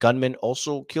 The gunman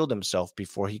also killed himself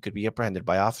before he could be apprehended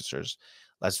by officers.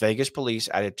 Las Vegas police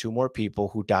added 2 more people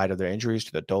who died of their injuries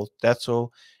to the death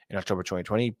toll in October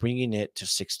 2020, bringing it to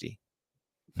 60.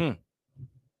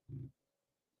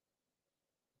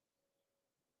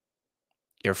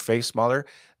 Your face smaller?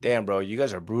 Damn, bro, you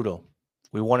guys are brutal.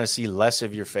 We want to see less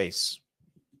of your face.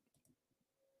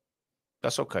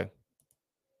 That's okay.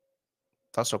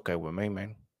 That's okay with me,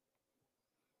 man.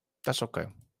 That's okay.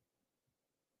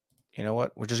 You know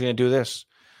what? We're just going to do this.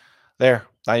 There.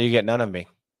 Now you get none of me.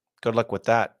 Good luck with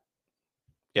that.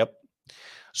 Yep.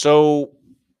 So,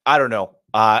 I don't know.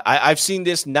 I've seen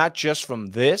this not just from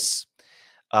this.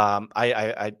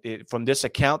 From this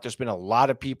account, there's been a lot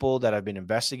of people that have been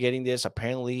investigating this.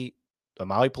 Apparently, the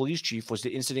Maui police chief was the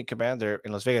incident commander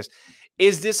in Las Vegas.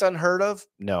 Is this unheard of?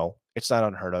 No, it's not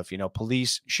unheard of. You know,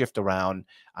 police shift around.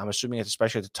 I'm assuming it's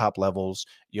especially at the top levels.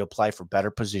 You apply for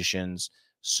better positions,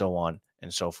 so on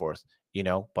and so forth. You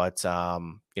know, but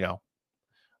you know,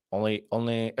 only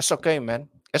it's okay, man.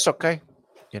 It's okay.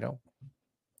 You know.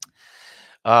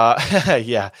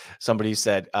 Yeah, somebody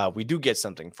said we do get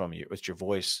something from you. It's your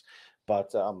voice,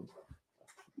 but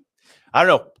I don't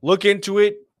know. Look into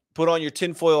it. Put on your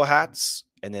tinfoil hats,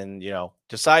 and then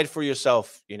decide for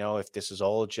yourself. If this is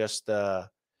all just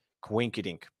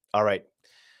coinkydink. All right.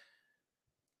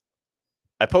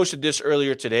 I posted this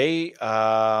earlier today.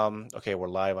 Okay, we're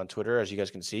live on Twitter, as you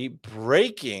guys can see.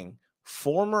 Breaking: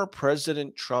 former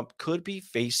President Trump could be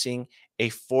facing a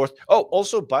 4th. Oh,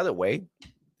 also, by the way,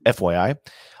 FYI,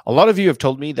 a lot of you have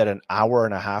told me that an hour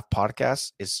and a half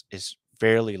podcast is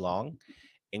fairly long,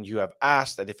 and you have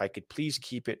asked that if I could please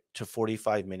keep it to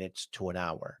 45 minutes to an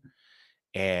hour.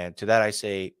 And to that, I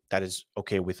say that is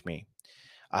okay with me.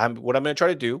 What I'm going to try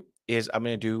to do is I'm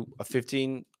going to do a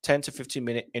 10 to 15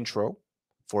 minute intro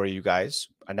for you guys,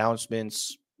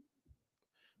 announcements,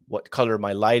 what color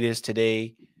my light is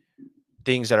today,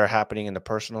 things that are happening in the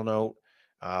personal note,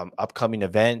 upcoming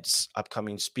events,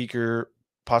 upcoming speaker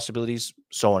possibilities,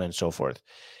 so on and so forth.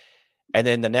 And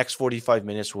then the next 45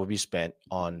 minutes will be spent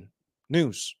on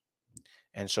news.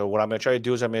 And so what I'm going to try to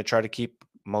do is I'm going to try to keep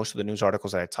most of the news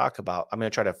articles that I talk about. I'm going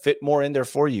to try to fit more in there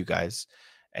for you guys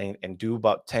and do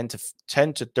about 10 to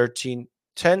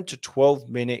 12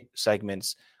 minute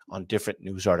segments on different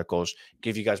news articles,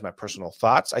 give you guys my personal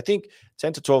thoughts. I think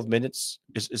 10 to 12 minutes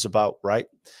is about right.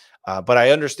 But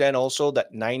I understand also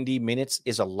that 90 minutes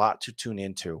is a lot to tune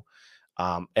into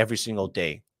every single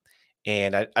day.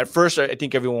 And at first, I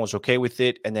think everyone was okay with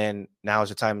it. And then now as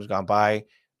the time has gone by,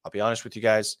 I'll be honest with you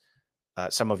guys.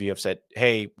 Some of you have said,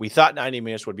 hey, we thought 90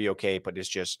 minutes would be okay, but it's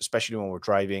just, especially when we're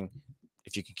driving,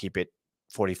 if you can keep it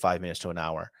 45 minutes to an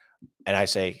hour. And I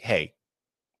say, hey,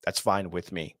 that's fine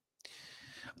with me.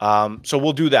 So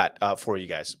we'll do that for you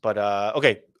guys. But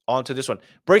okay, on to this one.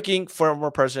 Breaking: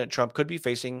 former President Trump could be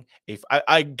facing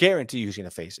I guarantee he's going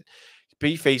to face it.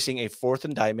 Be facing a fourth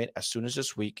indictment as soon as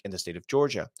this week in the state of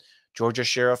Georgia. Georgia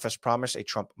sheriff has promised a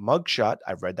Trump mugshot.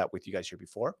 I've read that with you guys here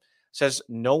before. Says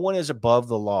no one is above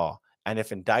the law, and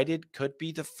if indicted, could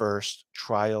be the first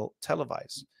trial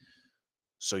televised.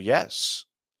 So yes,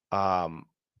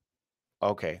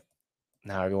 okay.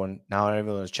 Now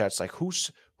everyone's chat's like,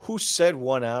 who said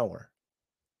 1 hour?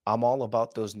 I'm all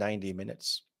about those 90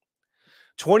 minutes.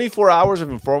 24 hours of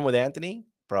Inform with Anthony,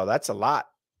 bro. That's a lot.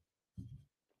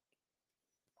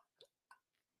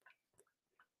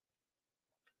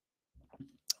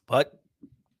 But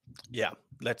yeah,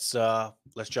 let's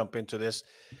jump into this.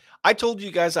 I told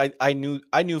you guys I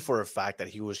knew for a fact that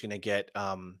he was gonna get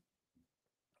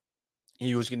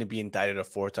he was gonna be indicted a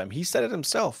fourth time. He said it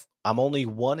himself. I'm only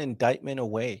one indictment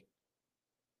away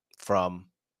from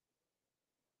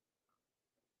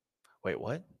wait,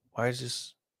 what? Why is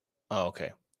this? Oh,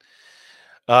 okay.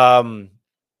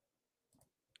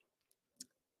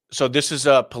 So this is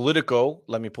Politico.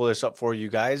 Let me pull this up for you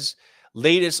guys.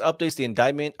 Latest updates: the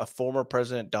indictment of former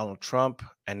President Donald Trump.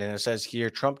 And then it says here,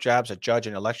 Trump jabs a judge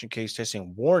in election case,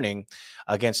 testing warning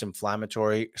against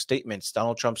inflammatory statements.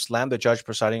 Donald Trump slammed the judge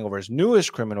presiding over his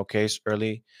newest criminal case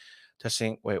early,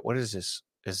 testing. Wait, what is this?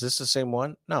 Is this the same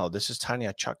one? No, this is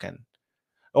Tanya Chukin.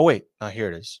 Oh, wait. No,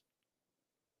 here it is.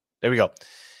 There we go.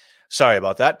 Sorry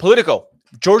about that. Politico.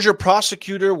 Georgia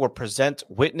prosecutor will present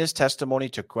witness testimony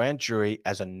to grand jury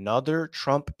as another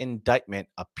Trump indictment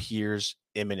appears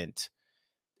imminent.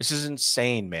 This is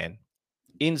insane, man.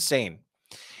 Insane.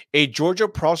 A Georgia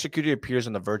prosecutor appears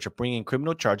on the verge of bringing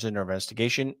criminal charges in her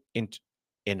investigation.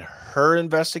 In her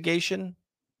investigation,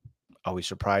 are we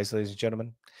surprised, ladies and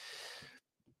gentlemen?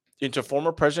 Into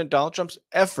former President Donald Trump's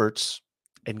efforts,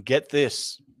 and get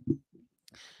this,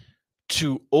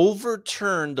 to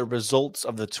overturn the results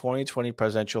of the 2020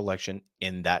 presidential election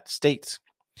in that state.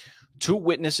 Two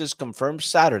witnesses confirmed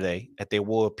Saturday that they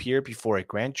will appear before a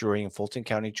grand jury in Fulton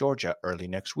County, Georgia, early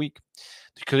next week.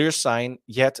 The clear sign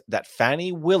yet that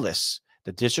Fani Willis,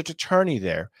 the district attorney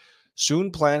there, soon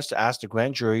plans to ask the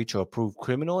grand jury to approve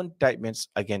criminal indictments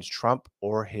against Trump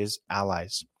or his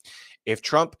allies. If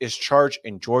Trump is charged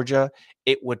in Georgia,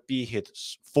 it would be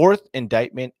his fourth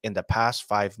indictment in the past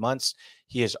 5 months.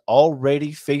 He is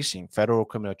already facing federal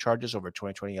criminal charges over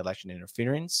 2020 election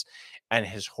interference and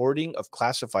his hoarding of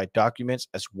classified documents,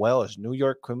 as well as New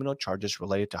York criminal charges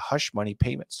related to hush money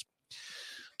payments.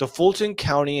 The Fulton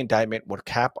County indictment would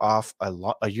cap off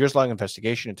a years-long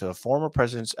investigation into the former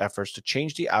president's efforts to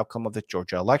change the outcome of the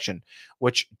Georgia election,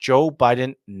 which Joe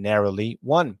Biden narrowly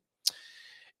won.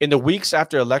 In the weeks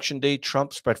after Election Day,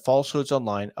 Trump spread falsehoods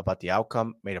online about the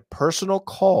outcome, made a personal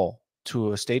call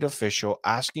to a state official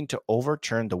asking to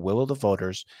overturn the will of the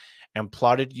voters, and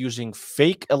plotted using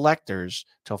fake electors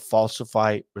to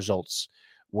falsify results.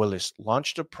 Willis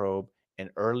launched a probe in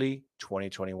early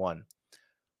 2021.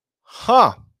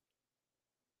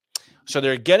 So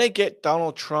they're going to get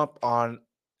Donald Trump on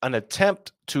an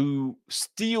attempt to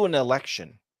steal an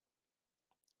election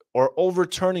or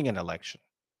overturning an election.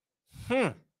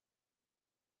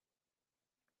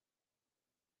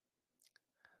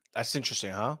 That's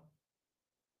interesting, huh?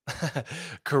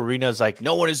 Karina's like,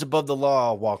 no one is above the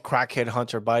law, while crackhead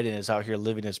Hunter Biden is out here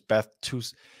living his best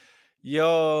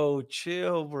Yo,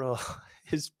 chill, bro.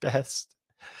 His best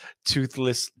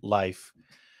toothless life.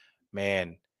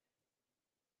 Man.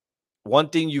 One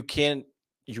thing you cannot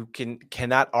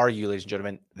argue, ladies and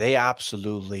gentlemen, they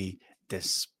absolutely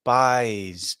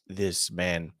despise this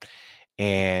man.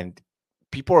 And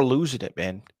people are losing it,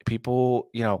 man. People,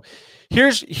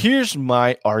 here's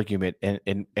my argument,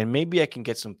 and maybe I can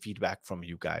get some feedback from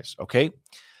you guys, okay?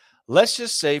 Let's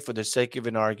just say, for the sake of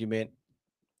an argument,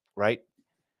 right?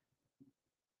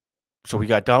 So we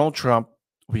got Donald Trump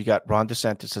we got Ron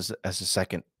DeSantis as a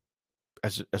second,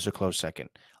 as a close second.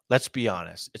 Let's be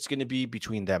honest. It's going to be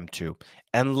between them two.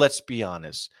 And let's be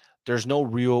honest. There's no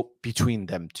real between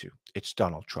them two. It's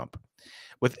Donald Trump.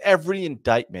 With every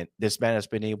indictment, this man has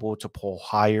been able to pull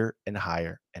higher and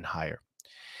higher and higher.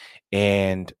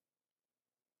 And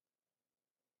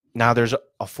now there's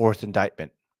a fourth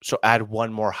indictment. So add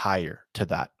one more higher to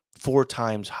that. 4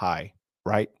 times high,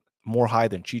 right? More high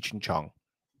than Cheech and Chong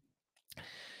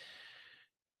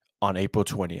on April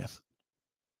 20th.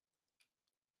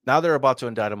 Now they're about to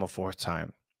indict him a fourth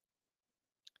time.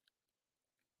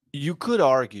 You could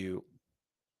argue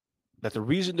that the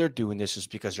reason they're doing this is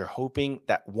because they're hoping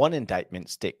that one indictment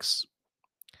sticks.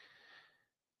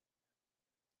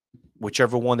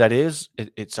 Whichever one that is,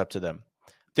 it's up to them.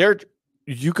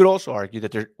 You could also argue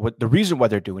that the reason why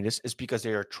they're doing this is because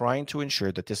they are trying to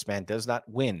ensure that this man does not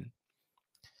win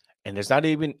and is not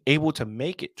even able to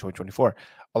make it 2024.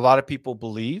 A lot of people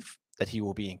believe that he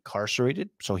will be incarcerated,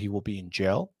 so he will be in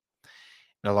jail.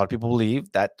 And a lot of people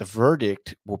believe that the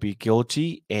verdict will be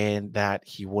guilty and that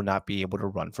he will not be able to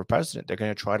run for president. They're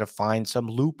going to try to find some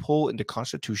loophole in the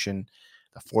Constitution.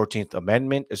 The 14th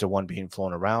Amendment is the one being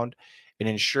flown around and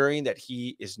ensuring that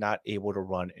he is not able to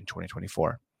run in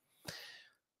 2024.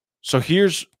 So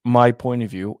here's my point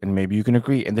of view, and maybe you can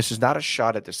agree. And this is not a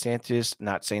shot at DeSantis,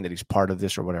 not saying that he's part of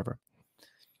this or whatever.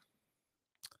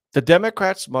 The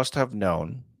Democrats must have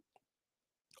known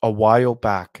a while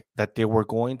back that they were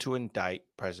going to indict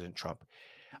President Trump.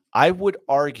 I would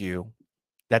argue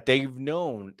that they've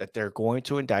known that they're going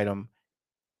to indict him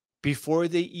before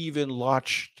they even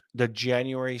launched the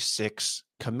January 6th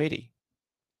committee.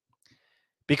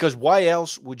 Because why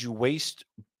else would you waste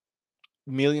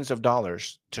millions of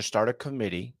dollars to start a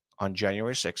committee on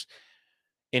January 6th,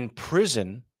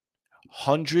 imprison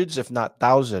hundreds, if not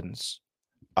thousands,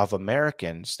 of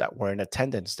Americans that were in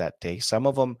attendance that day, some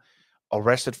of them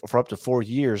arrested for up to 4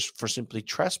 years for simply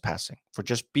trespassing, for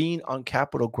just being on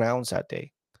Capitol grounds that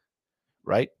day,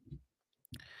 right?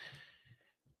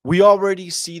 We already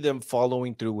see them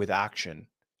following through with action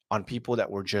on people that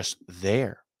were just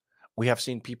there. We have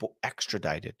seen people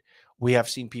extradited. We have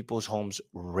seen people's homes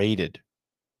raided,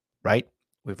 right?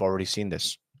 We've already seen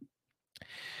this.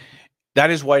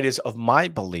 That is why it is of my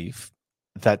belief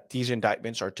that these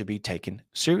indictments are to be taken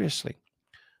seriously.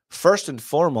 First and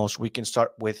foremost, we can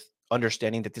start with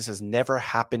understanding that this has never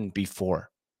happened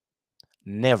before.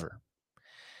 Never.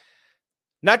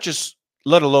 Not just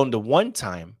let alone the one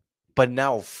time, but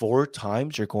now 4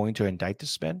 times you're going to indict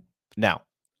this man. Now,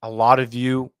 a lot of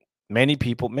you, many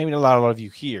people, maybe not a lot of you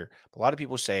here, a lot of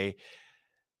people say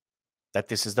that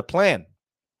this is the plan.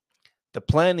 The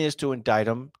plan is to indict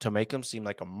him, to make him seem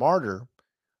like a martyr,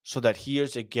 so that he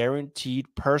is a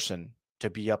guaranteed person to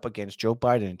be up against Joe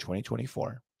Biden in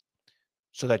 2024,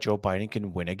 so that Joe Biden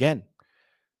can win again.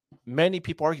 Many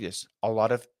people argue this. A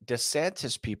lot of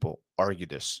DeSantis people argue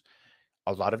this.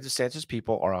 A lot of DeSantis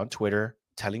people are on Twitter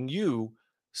telling you,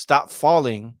 stop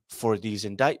falling for these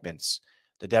indictments.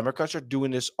 The Democrats are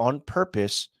doing this on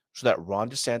purpose so that Ron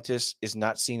DeSantis is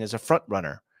not seen as a front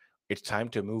runner. It's time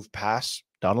to move past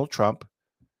Donald Trump,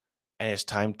 and it's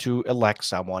time to elect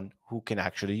someone who can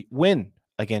actually win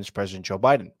against President Joe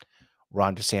Biden,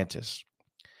 Ron DeSantis.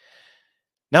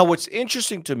 Now, what's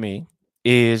interesting to me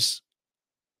is,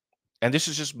 and this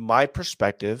is just my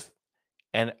perspective,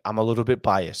 and I'm a little bit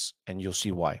biased, and you'll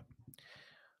see why.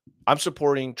 I'm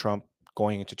supporting Trump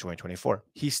going into 2024.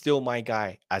 He's still my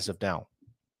guy as of now.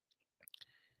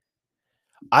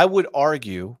 I would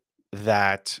argue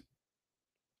that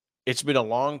it's been a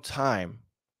long time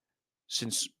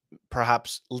since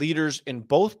perhaps leaders in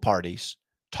both parties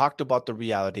talked about the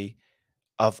reality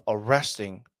of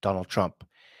arresting Donald Trump.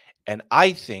 And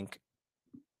I think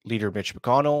Leader Mitch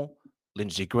McConnell,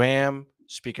 Lindsey Graham,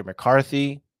 Speaker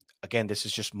McCarthy, again, this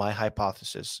is just my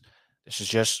hypothesis. This is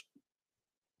just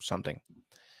something.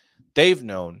 They've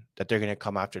known that they're going to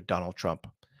come after Donald Trump.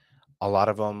 A lot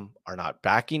of them are not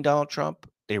backing Donald Trump.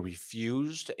 They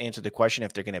refuse to answer the question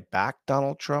if they're going to back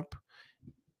Donald Trump,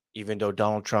 even though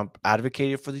Donald Trump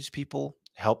advocated for these people,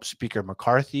 helped Speaker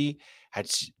McCarthy, had,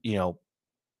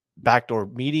 backdoor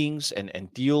meetings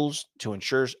and deals to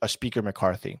ensure a Speaker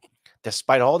McCarthy.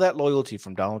 Despite all that loyalty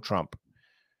from Donald Trump,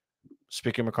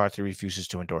 Speaker McCarthy refuses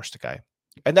to endorse the guy.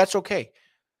 And that's okay.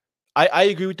 I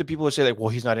agree with the people who say, like, well,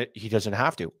 he doesn't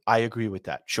have to. I agree with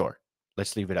that. Sure.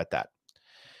 Let's leave it at that.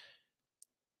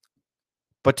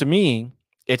 But to me,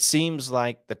 it seems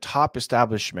like the top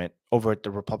establishment over at the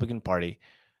Republican Party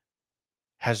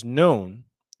has known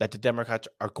that the Democrats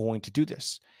are going to do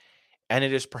this. And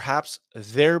it is perhaps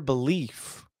their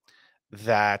belief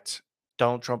that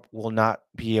Donald Trump will not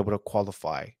be able to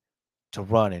qualify to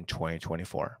run in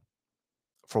 2024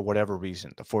 for whatever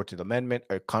reason, the 14th Amendment,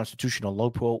 a constitutional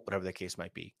loophole, whatever the case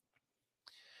might be.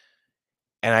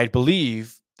 And I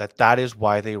believe that that is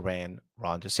why they ran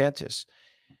Ron DeSantis.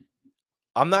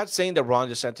 I'm not saying that Ron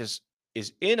DeSantis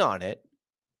is in on it,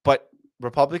 but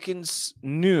Republicans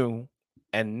knew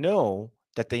and know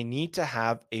that they need to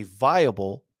have a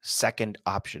viable second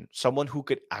option, someone who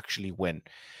could actually win.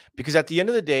 Because at the end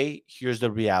of the day, here's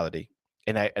the reality.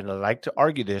 And I like to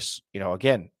argue this,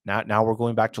 again, now we're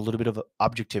going back to a little bit of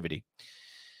objectivity.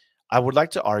 I would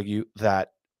like to argue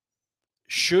that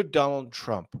should Donald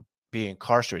Trump be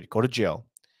incarcerated, go to jail,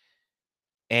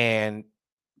 and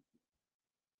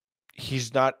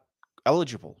he's not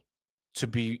eligible to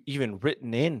be even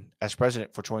written in as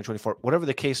president for 2024, whatever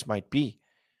the case might be,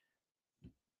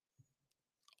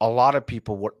 a lot of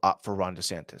people would opt for Ron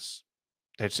DeSantis.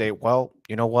 They'd say, well,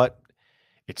 you know what?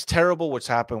 It's terrible what's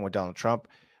happened with Donald Trump,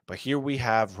 but here we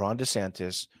have Ron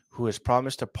DeSantis, who has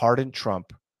promised to pardon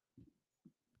Trump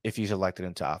if he's elected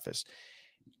into office.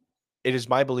 It is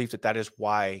my belief that that is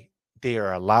why they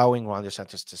are allowing Ron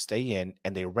DeSantis to stay in,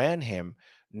 and they ran him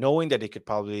knowing that it could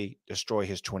probably destroy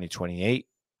his 2028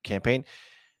 campaign.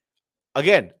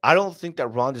 Again, I don't think that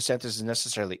Ron DeSantis is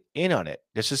necessarily in on it.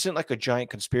 This isn't like a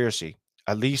giant conspiracy,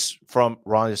 at least from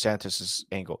Ron DeSantis'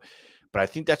 angle. But I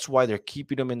think that's why they're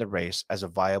keeping him in the race as a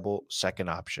viable second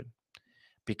option,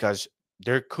 because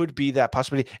there could be that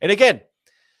possibility. And again,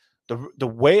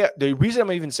 the reason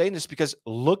I'm even saying this is because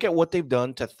look at what they've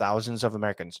done to thousands of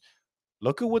Americans.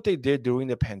 Look at what they did during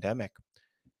the pandemic.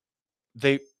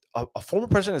 A former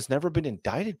president has never been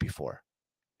indicted before.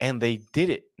 And they did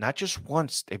it not just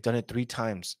once, they've done it 3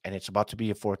 times, and it's about to be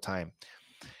a 4th time.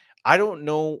 I don't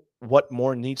know what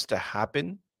more needs to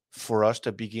happen for us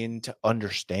to begin to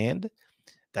understand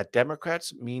that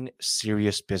Democrats mean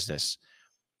serious business.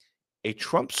 A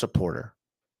Trump supporter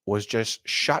was just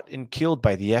shot and killed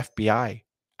by the FBI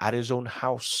at his own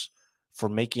house for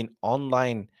making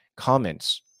online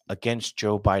comments against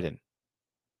Joe Biden.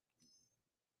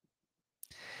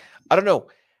 I don't know.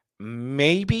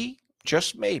 Maybe,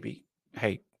 just maybe,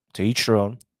 hey, to each their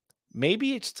own,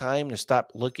 maybe it's time to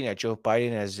stop looking at Joe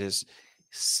Biden as this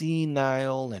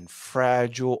senile and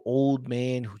fragile old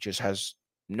man who just has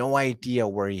no idea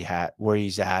where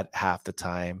he's at half the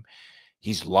time.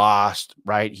 He's lost,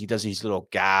 right? He does these little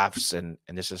gaffes and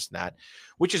this and that,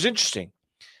 which is interesting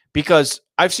because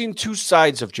I've seen 2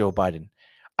 sides of Joe Biden.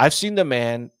 I've seen the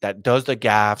man that does the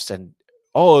gaffes and,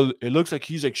 oh, it looks like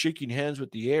he's like shaking hands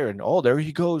with the air and, oh, there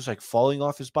he goes, like falling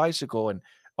off his bicycle. And,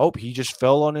 oh, he just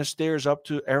fell on his stairs up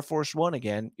to Air Force One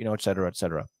again, et cetera, et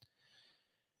cetera.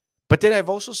 But then I've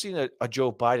also seen a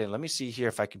Joe Biden. Let me see here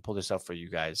if I can pull this up for you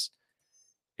guys.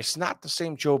 It's not the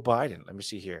same Joe Biden. Let me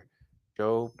see here.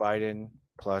 Joe Biden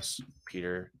plus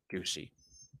Peter Ducey.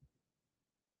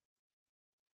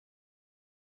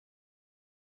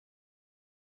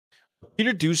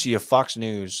 Peter Ducey of Fox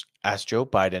News asked Joe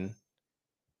Biden.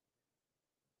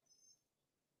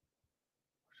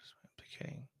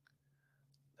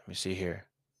 Let me see here.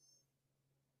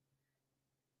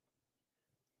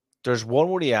 There's one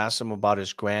where he asked him about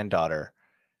his granddaughter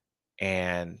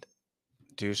and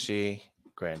Ducey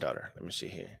granddaughter. Let me see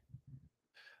here.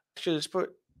 Actually, let's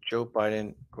put Joe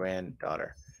Biden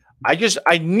granddaughter. I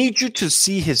need you to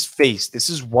see his face. This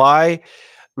is why.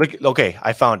 Look, okay,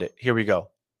 I found it. Here we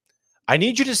go. I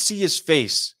need you to see his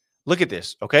face. Look at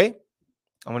this, okay?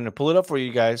 I'm going to pull it up for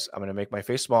you guys. I'm going to make my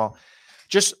face small.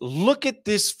 Just look at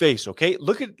this face, okay?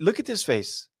 Look at this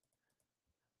face.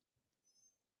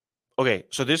 Okay,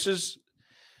 so this is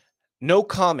no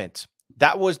comment.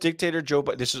 That was dictator Joe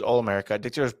Biden. This is All America.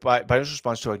 Dictator Biden's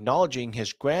response to acknowledging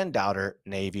his granddaughter,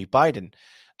 Navy Biden.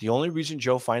 The only reason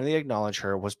Joe finally acknowledged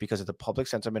her was because of the public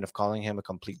sentiment of calling him a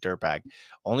complete dirtbag.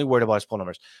 Only worried about his poll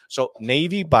numbers. So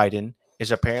Navy Biden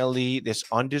is apparently this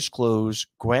undisclosed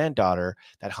granddaughter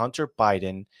that Hunter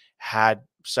Biden had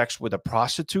sex with a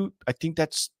prostitute. I think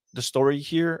that's the story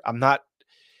here. I'm not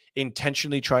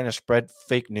intentionally trying to spread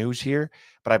fake news here,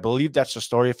 but I believe that's the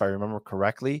story if I remember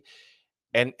correctly.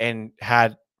 And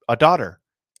had a daughter.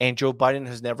 And Joe Biden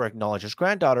has never acknowledged his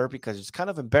granddaughter because it's kind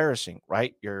of embarrassing,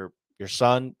 right? Your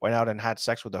son went out and had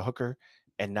sex with a hooker,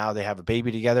 and now they have a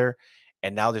baby together.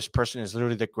 And now this person is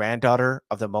literally the granddaughter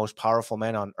of the most powerful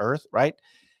man on earth, right?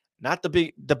 Not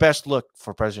the best look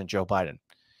for President Joe Biden.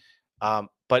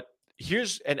 But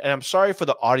here's, and I'm sorry for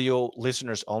the audio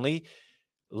listeners only.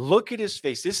 Look at his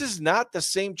face. This is not the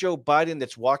same Joe Biden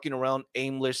that's walking around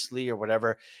aimlessly or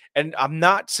whatever. And I'm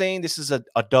not saying this is a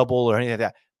double or anything like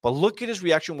that. But look at his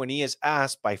reaction when he is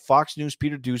asked by Fox News'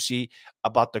 Peter Ducey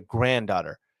about the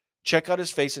granddaughter. Check out his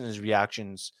face and his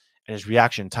reactions and his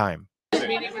reaction time.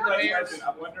 meeting with the mayors.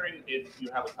 I'm wondering if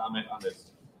you have a comment on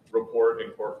this report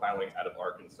and court filing out of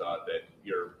Arkansas that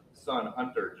your son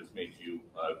Hunter just made you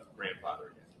a grandfather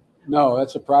again. No,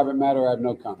 that's a private matter. I have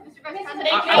no comment.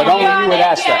 But only you would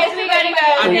ask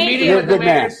that. You're a good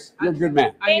man. You're a good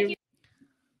man. Thank you.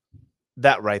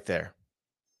 That right there.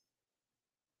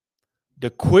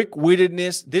 The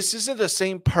quick-wittedness. This isn't the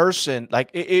same person. Like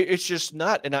it's just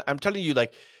not. And I'm telling you,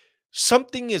 like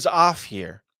something is off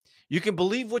here. You can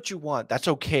believe what you want. That's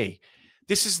okay.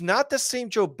 This is not the same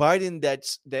Joe Biden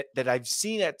that I've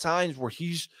seen at times where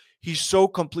he's so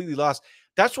completely lost.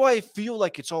 That's why I feel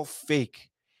like it's all fake.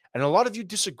 And a lot of you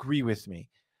disagree with me.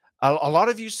 A lot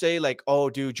of you say like, oh,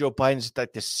 dude, Joe Biden's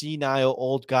like the senile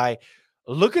old guy.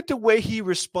 Look at the way he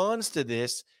responds to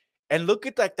this and look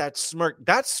at like that smirk.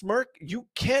 That smirk, you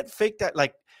can't fake that.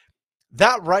 Like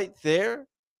that right there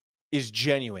is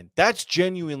genuine. That's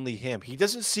genuinely him. He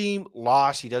doesn't seem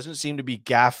lost. He doesn't seem to be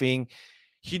gaffing.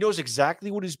 He knows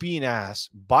exactly what is being asked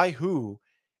by who.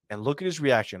 And look at his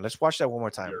reaction. Let's watch that one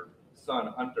more time. Your son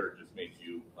Hunter just made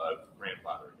you a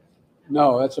grandfather again.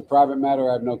 No, that's a private matter.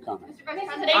 I have no comment. But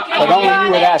only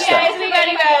you would ask that.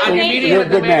 You're a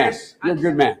good man. You're a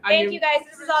good man. Thank you guys.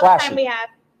 This is all Classy. the time we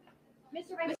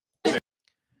have.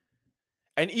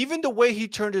 And even the way he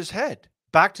turned his head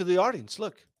back to the audience.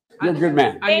 Look. You're a good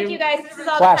man. Thank you guys. This is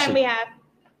all Classy. the time we have.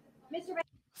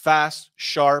 Fast,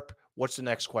 sharp. What's the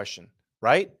next question?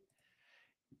 Right?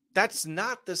 That's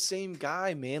not the same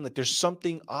guy, man. Like there's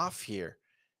something off here.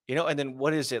 You know, and then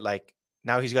what is it like?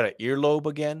 Now he's got an earlobe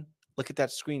again. Look at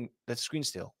that screen. That screen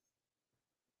still.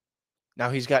 Now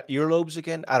he's got earlobes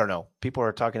again. I don't know. People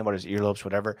are talking about his earlobes,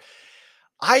 whatever.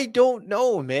 I don't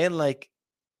know, man. Like,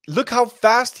 look how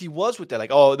fast he was with that.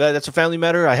 Like, oh, that's a family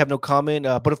matter. I have no comment.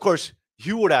 But of course,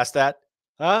 you would ask that,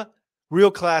 huh?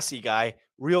 Real classy guy.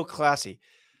 Real classy,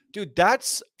 dude.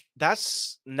 That's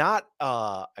not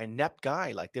a inept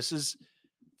guy. Like, this is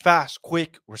fast,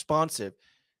 quick, responsive.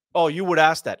 Oh, you would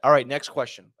ask that. All right, next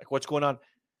question. Like, what's going on?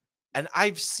 And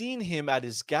I've seen him at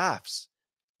his gaffes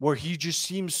where he just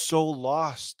seems so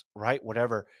lost, right?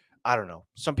 Whatever. I don't know.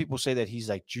 Some people say that he's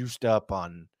like juiced up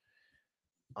on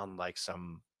like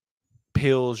some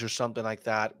pills or something like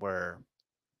that, where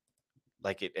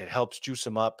like it helps juice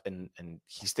him up and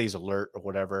he stays alert or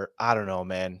whatever. I don't know,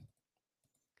 man.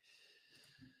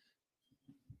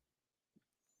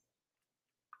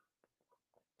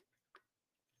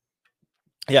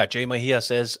 Yeah, Jay Mahia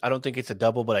says, I don't think it's a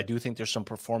double, but I do think there's some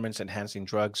performance enhancing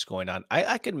drugs going on.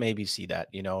 I could maybe see that.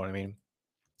 You know what I mean?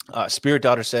 Spirit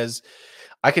Daughter says,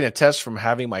 I can attest from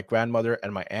having my grandmother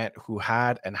and my aunt who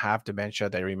had and have dementia.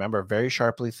 They remember very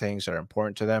sharply things that are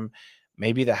important to them.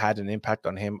 Maybe that had an impact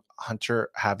on him. Hunter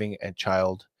having a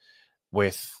child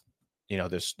with, you know,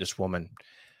 this woman.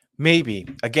 Maybe.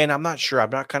 Again, I'm not sure.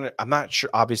 I'm not sure.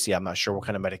 Obviously, I'm not sure what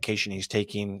kind of medication he's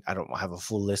taking. I don't have a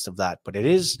full list of that, but it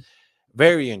is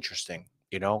very interesting,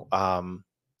 you know.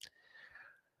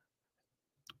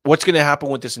 What's going to happen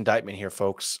with this indictment here,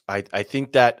 folks? I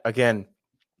think that, again,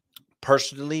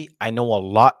 personally, I know a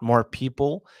lot more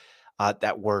people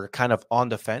that were kind of on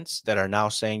the fence that are now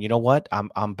saying, you know what,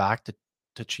 I'm back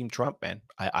to Team Trump, man.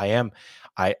 I am.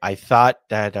 I thought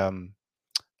that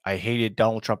I hated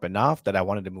Donald Trump enough that I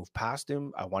wanted to move past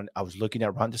him. I was looking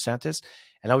at Ron DeSantis,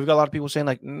 and now we've got a lot of people saying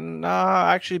like,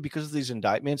 nah, actually, because of these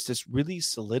indictments, this really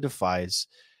solidifies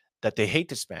that they hate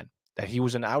this man, that he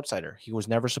was an outsider. He was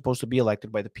never supposed to be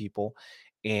elected by the people,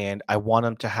 and I want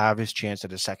him to have his chance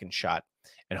at a second shot.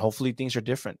 And hopefully things are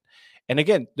different. And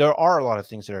again, there are a lot of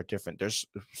things that are different. There's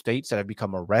states that have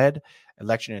become a red.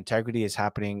 Election integrity is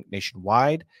happening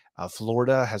nationwide.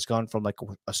 Florida has gone from like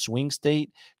a swing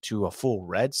state to a full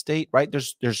red state, right?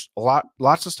 There's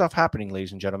lots of stuff happening,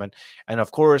 ladies and gentlemen. And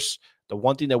of course, the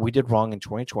one thing that we did wrong in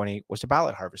 2020 was the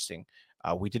ballot harvesting.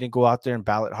 We didn't go out there and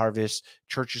ballot harvest.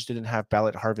 Churches didn't have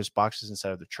ballot harvest boxes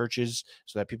inside of the churches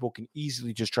so that people can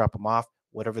easily just drop them off,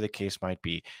 whatever the case might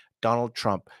be. Donald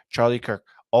Trump, Charlie Kirk,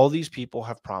 all these people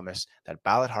have promised that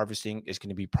ballot harvesting is going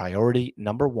to be priority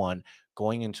number one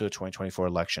going into the 2024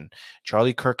 election.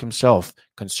 Charlie Kirk himself,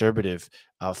 conservative,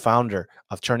 founder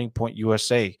of Turning Point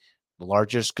USA, the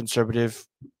largest conservative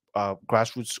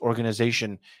grassroots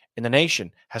organization in the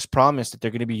nation, has promised that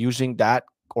they're going to be using that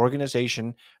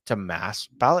organization to mass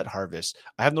ballot harvest.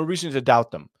 I have no reason to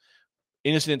doubt them.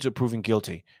 Innocent until proven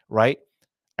guilty, right?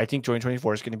 I think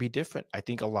 2024 is going to be different. I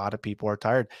think a lot of people are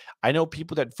tired. I know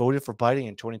people that voted for Biden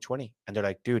in 2020, and they're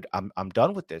like, dude, I'm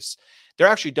done with this. They're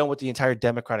actually done with the entire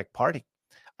Democratic Party.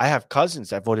 I have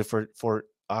cousins that voted for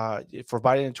Biden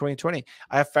in 2020.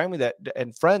 I have family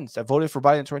and friends that voted for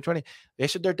Biden in 2020. They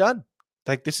said they're done.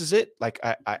 Like, this is it. Like,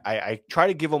 I try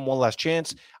to give them one last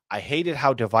chance. I hated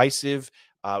how divisive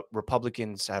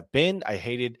Republicans have been. I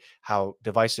hated how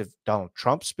divisive Donald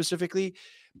Trump specifically.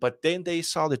 But then they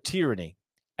saw the tyranny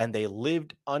and they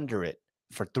lived under it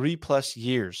for 3+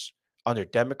 years under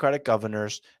Democratic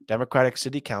governors, Democratic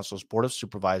city councils, board of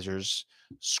supervisors.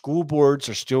 School boards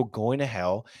are still going to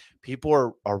hell.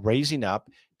 People are raising up.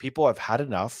 People have had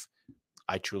enough.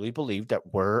 I truly believe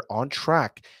that we're on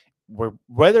track.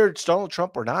 Whether it's Donald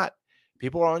Trump or not,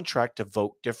 people are on track to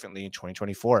vote differently in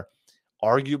 2024.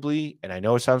 Arguably, and I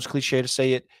know it sounds cliche to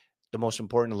say it, the most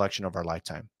important election of our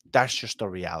lifetime. That's just the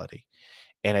reality.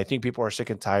 And I think people are sick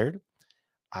and tired.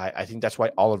 I think that's why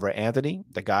Oliver Anthony,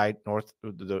 the guy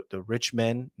the rich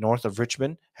man north of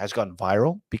Richmond, has gone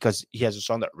viral because he has a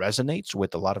song that resonates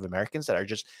with a lot of Americans that are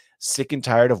just sick and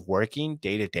tired of working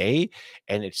day to day.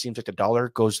 And it seems like the dollar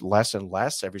goes less and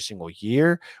less every single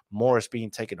year. More is being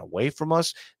taken away from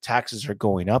us. Taxes are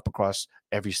going up across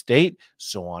every state,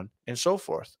 so on and so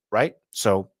forth. Right.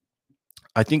 So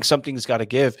I think something's got to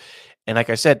give. And like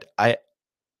I said,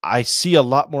 I see a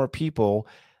lot more people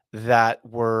that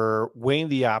were weighing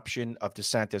the option of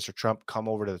DeSantis or Trump come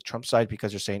over to the Trump side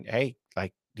because they're saying, hey,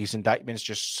 like these indictments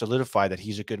just solidify that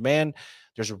he's a good man.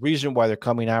 There's a reason why they're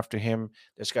coming after him.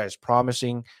 This guy is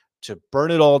promising to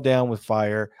burn it all down with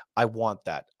fire. I want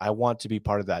that. I want to be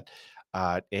part of that.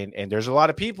 And there's a lot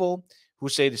of people who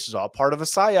say this is all part of a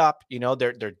psyop. You know,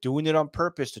 they're doing it on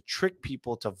purpose to trick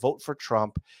people to vote for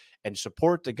Trump and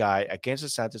support the guy against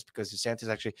DeSantis because DeSantis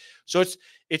actually. So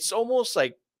it's almost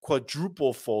like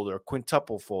quadruple fold or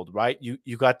quintuple fold, right?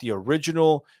 You got the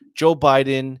original Joe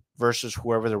Biden versus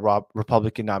whoever the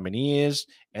Republican nominee is,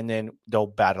 and then they'll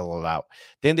battle it out.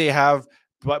 Then they have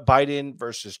Biden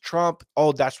versus Trump.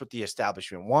 Oh, that's what the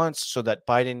establishment wants, so that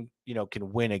Biden,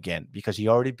 can win again because he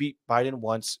already beat Biden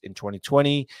once in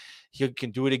 2020. He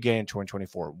can do it again in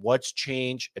 2024. What's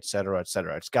changed, et cetera, et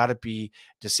cetera. It's got to be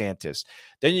DeSantis.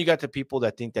 Then you got the people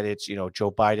that think that it's, Joe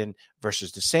Biden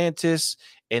versus DeSantis.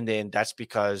 And then that's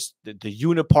because the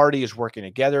uniparty is working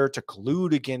together to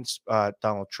collude against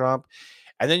Donald Trump.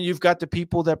 And then you've got the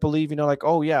people that believe, like,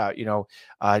 oh, yeah,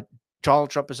 Donald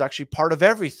Trump is actually part of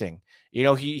everything.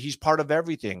 He's part of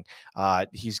everything.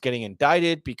 He's getting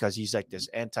indicted because he's like this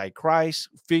antichrist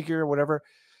figure, whatever.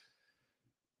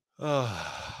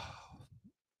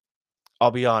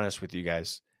 I'll be honest with you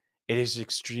guys. It is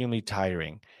extremely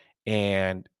tiring.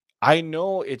 And I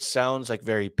know it sounds like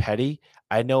very petty.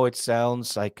 I know it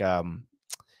sounds like, I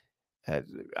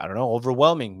don't know,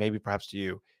 overwhelming, maybe perhaps to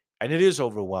you. And it is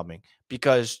overwhelming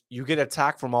because you get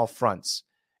attacked from all fronts.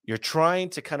 You're trying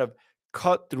to kind of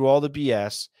cut through all the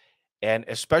BS. And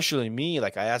especially me,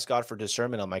 like I ask God for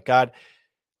discernment. I'm like, God,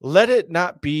 let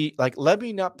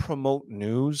me not promote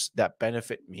news that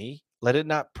benefit me. Let it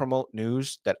not promote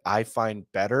news that I find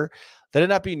better. Let it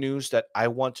not be news that I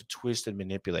want to twist and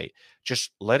manipulate.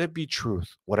 Just let it be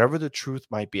truth, whatever the truth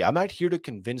might be. I'm not here to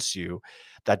convince you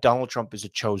that Donald Trump is a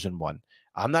chosen one.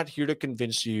 I'm not here to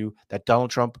convince you that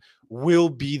Donald Trump will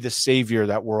be the savior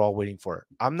that we're all waiting for.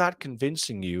 I'm not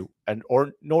convincing you,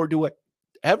 nor do I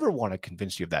ever want to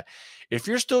convince you of that. If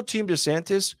you're still Team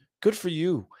DeSantis, good for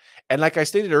you. And like I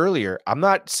stated earlier, I'm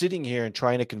not sitting here and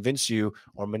trying to convince you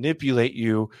or manipulate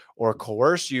you or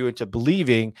coerce you into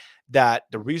believing that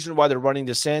the reason why they're running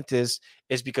DeSantis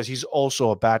is because he's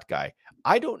also a bad guy.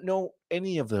 I don't know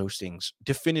any of those things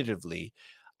definitively.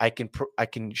 I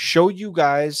can show you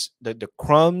guys the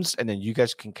crumbs, and then you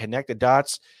guys can connect the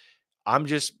dots. I'm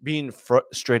just being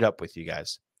straight up with you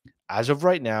guys. As of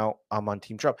right now, I'm on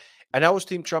Team Trump. And I was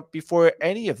Team Trump before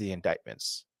any of the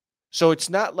indictments. So it's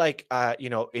not like,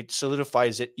 it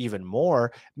solidifies it even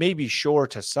more, maybe sure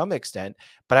to some extent,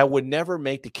 but I would never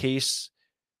make the case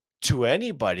to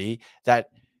anybody that,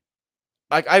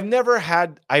 like, I've never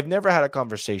had a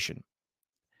conversation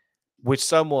with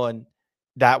someone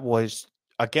that was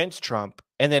against Trump.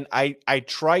 And then I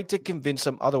tried to convince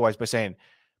them otherwise by saying,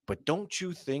 but don't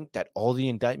you think that all the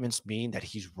indictments mean that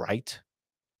he's right?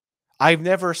 I've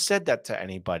never said that to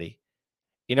anybody,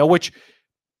 which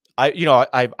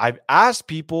I've asked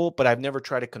people, but I've never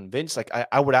tried to convince. Like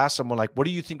I would ask someone like, what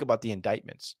do you think about the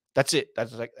indictments? That's it.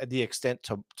 That's like the extent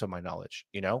to my knowledge,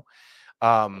 yeah,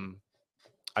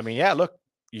 look,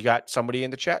 you got somebody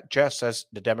in the chat. Jess says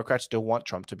the Democrats still want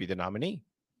Trump to be the nominee.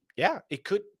 Yeah, it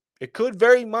could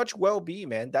very much well be,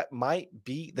 man. That might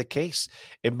be the case.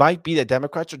 It might be that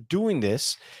Democrats are doing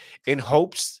this in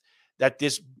hopes that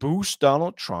this boosts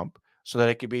Donald Trump so that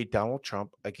it could be Donald Trump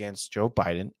against Joe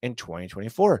Biden in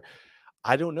 2024.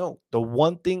 I don't know. The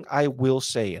one thing I will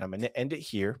say, and I'm going to end it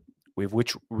here We've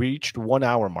reached 1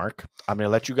 hour mark. I'm going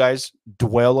to let you guys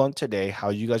dwell on today, how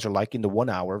you guys are liking the 1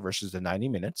 hour versus the 90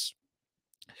 minutes.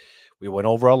 We went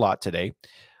over a lot today,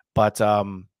 but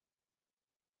now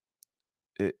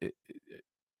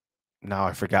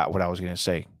I forgot what I was going to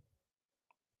say.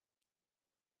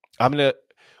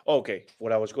 Okay.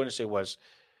 What I was going to say was,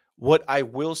 what I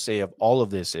will say of all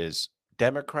of this is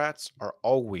Democrats are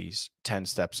always 10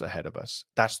 steps ahead of us.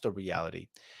 That's the reality.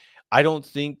 I don't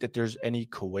think that there's any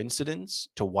coincidence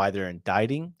to why they're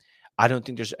indicting. I don't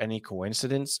think there's any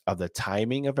coincidence of the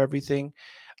timing of everything.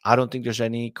 I don't think there's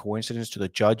any coincidence to the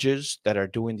judges that are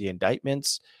doing the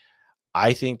indictments.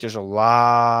 I think there's a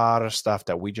lot of stuff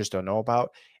that we just don't know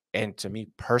about. And to me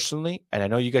personally, and I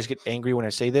know you guys get angry when I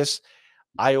say this,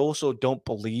 I also don't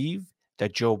believe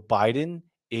that Joe Biden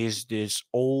is this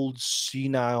old,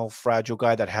 senile, fragile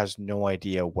guy that has no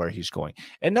idea where he's going.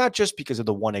 And not just because of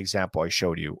the one example I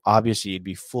showed you. Obviously, it'd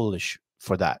be foolish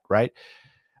for that, right?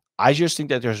 I just think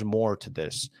that there's more to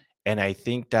this. And I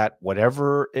think that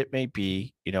whatever it may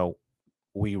be,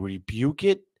 we rebuke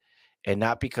it, and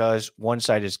not because one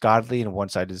side is godly and one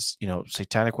side is,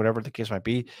 satanic, whatever the case might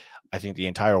be. I think the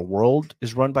entire world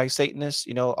is run by Satanists.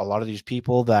 A lot of these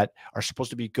people that are supposed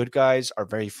to be good guys are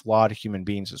very flawed human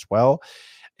beings as well.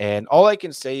 And all I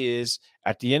can say is,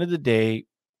 at the end of the day,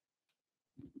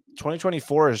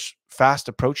 2024 is fast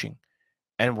approaching.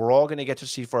 And we're all going to get to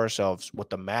see for ourselves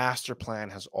what the master plan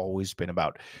has always been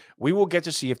about. We will get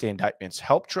to see if the indictments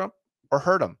help Trump or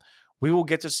hurt him. We will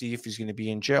get to see if he's going to be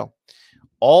in jail.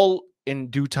 All in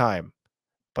due time.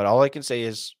 But all I can say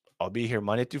is, I'll be here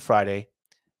Monday through Friday.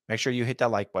 Make sure you hit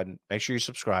that like button. Make sure you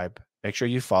subscribe. Make sure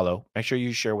you follow. Make sure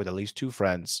you share with at least 2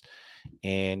 friends.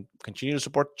 And continue to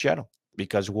support the channel,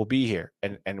 because we'll be here.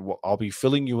 And I'll be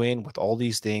filling you in with all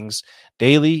these things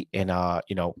daily. And,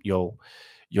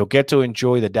 you'll get to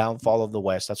enjoy the downfall of the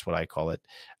West. That's what I call it,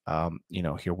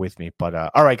 here with me. But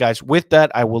all right, guys, with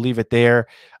that, I will leave it there.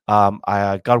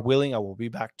 God willing, I will be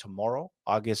back tomorrow,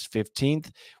 August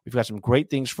 15th. We've got some great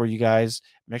things for you guys.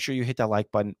 Make sure you hit that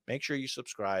like button. Make sure you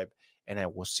subscribe. And I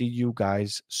will see you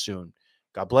guys soon.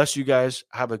 God bless you guys.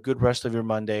 Have a good rest of your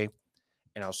Monday.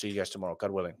 And I'll see you guys tomorrow,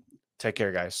 God willing. Take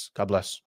care, guys. God bless.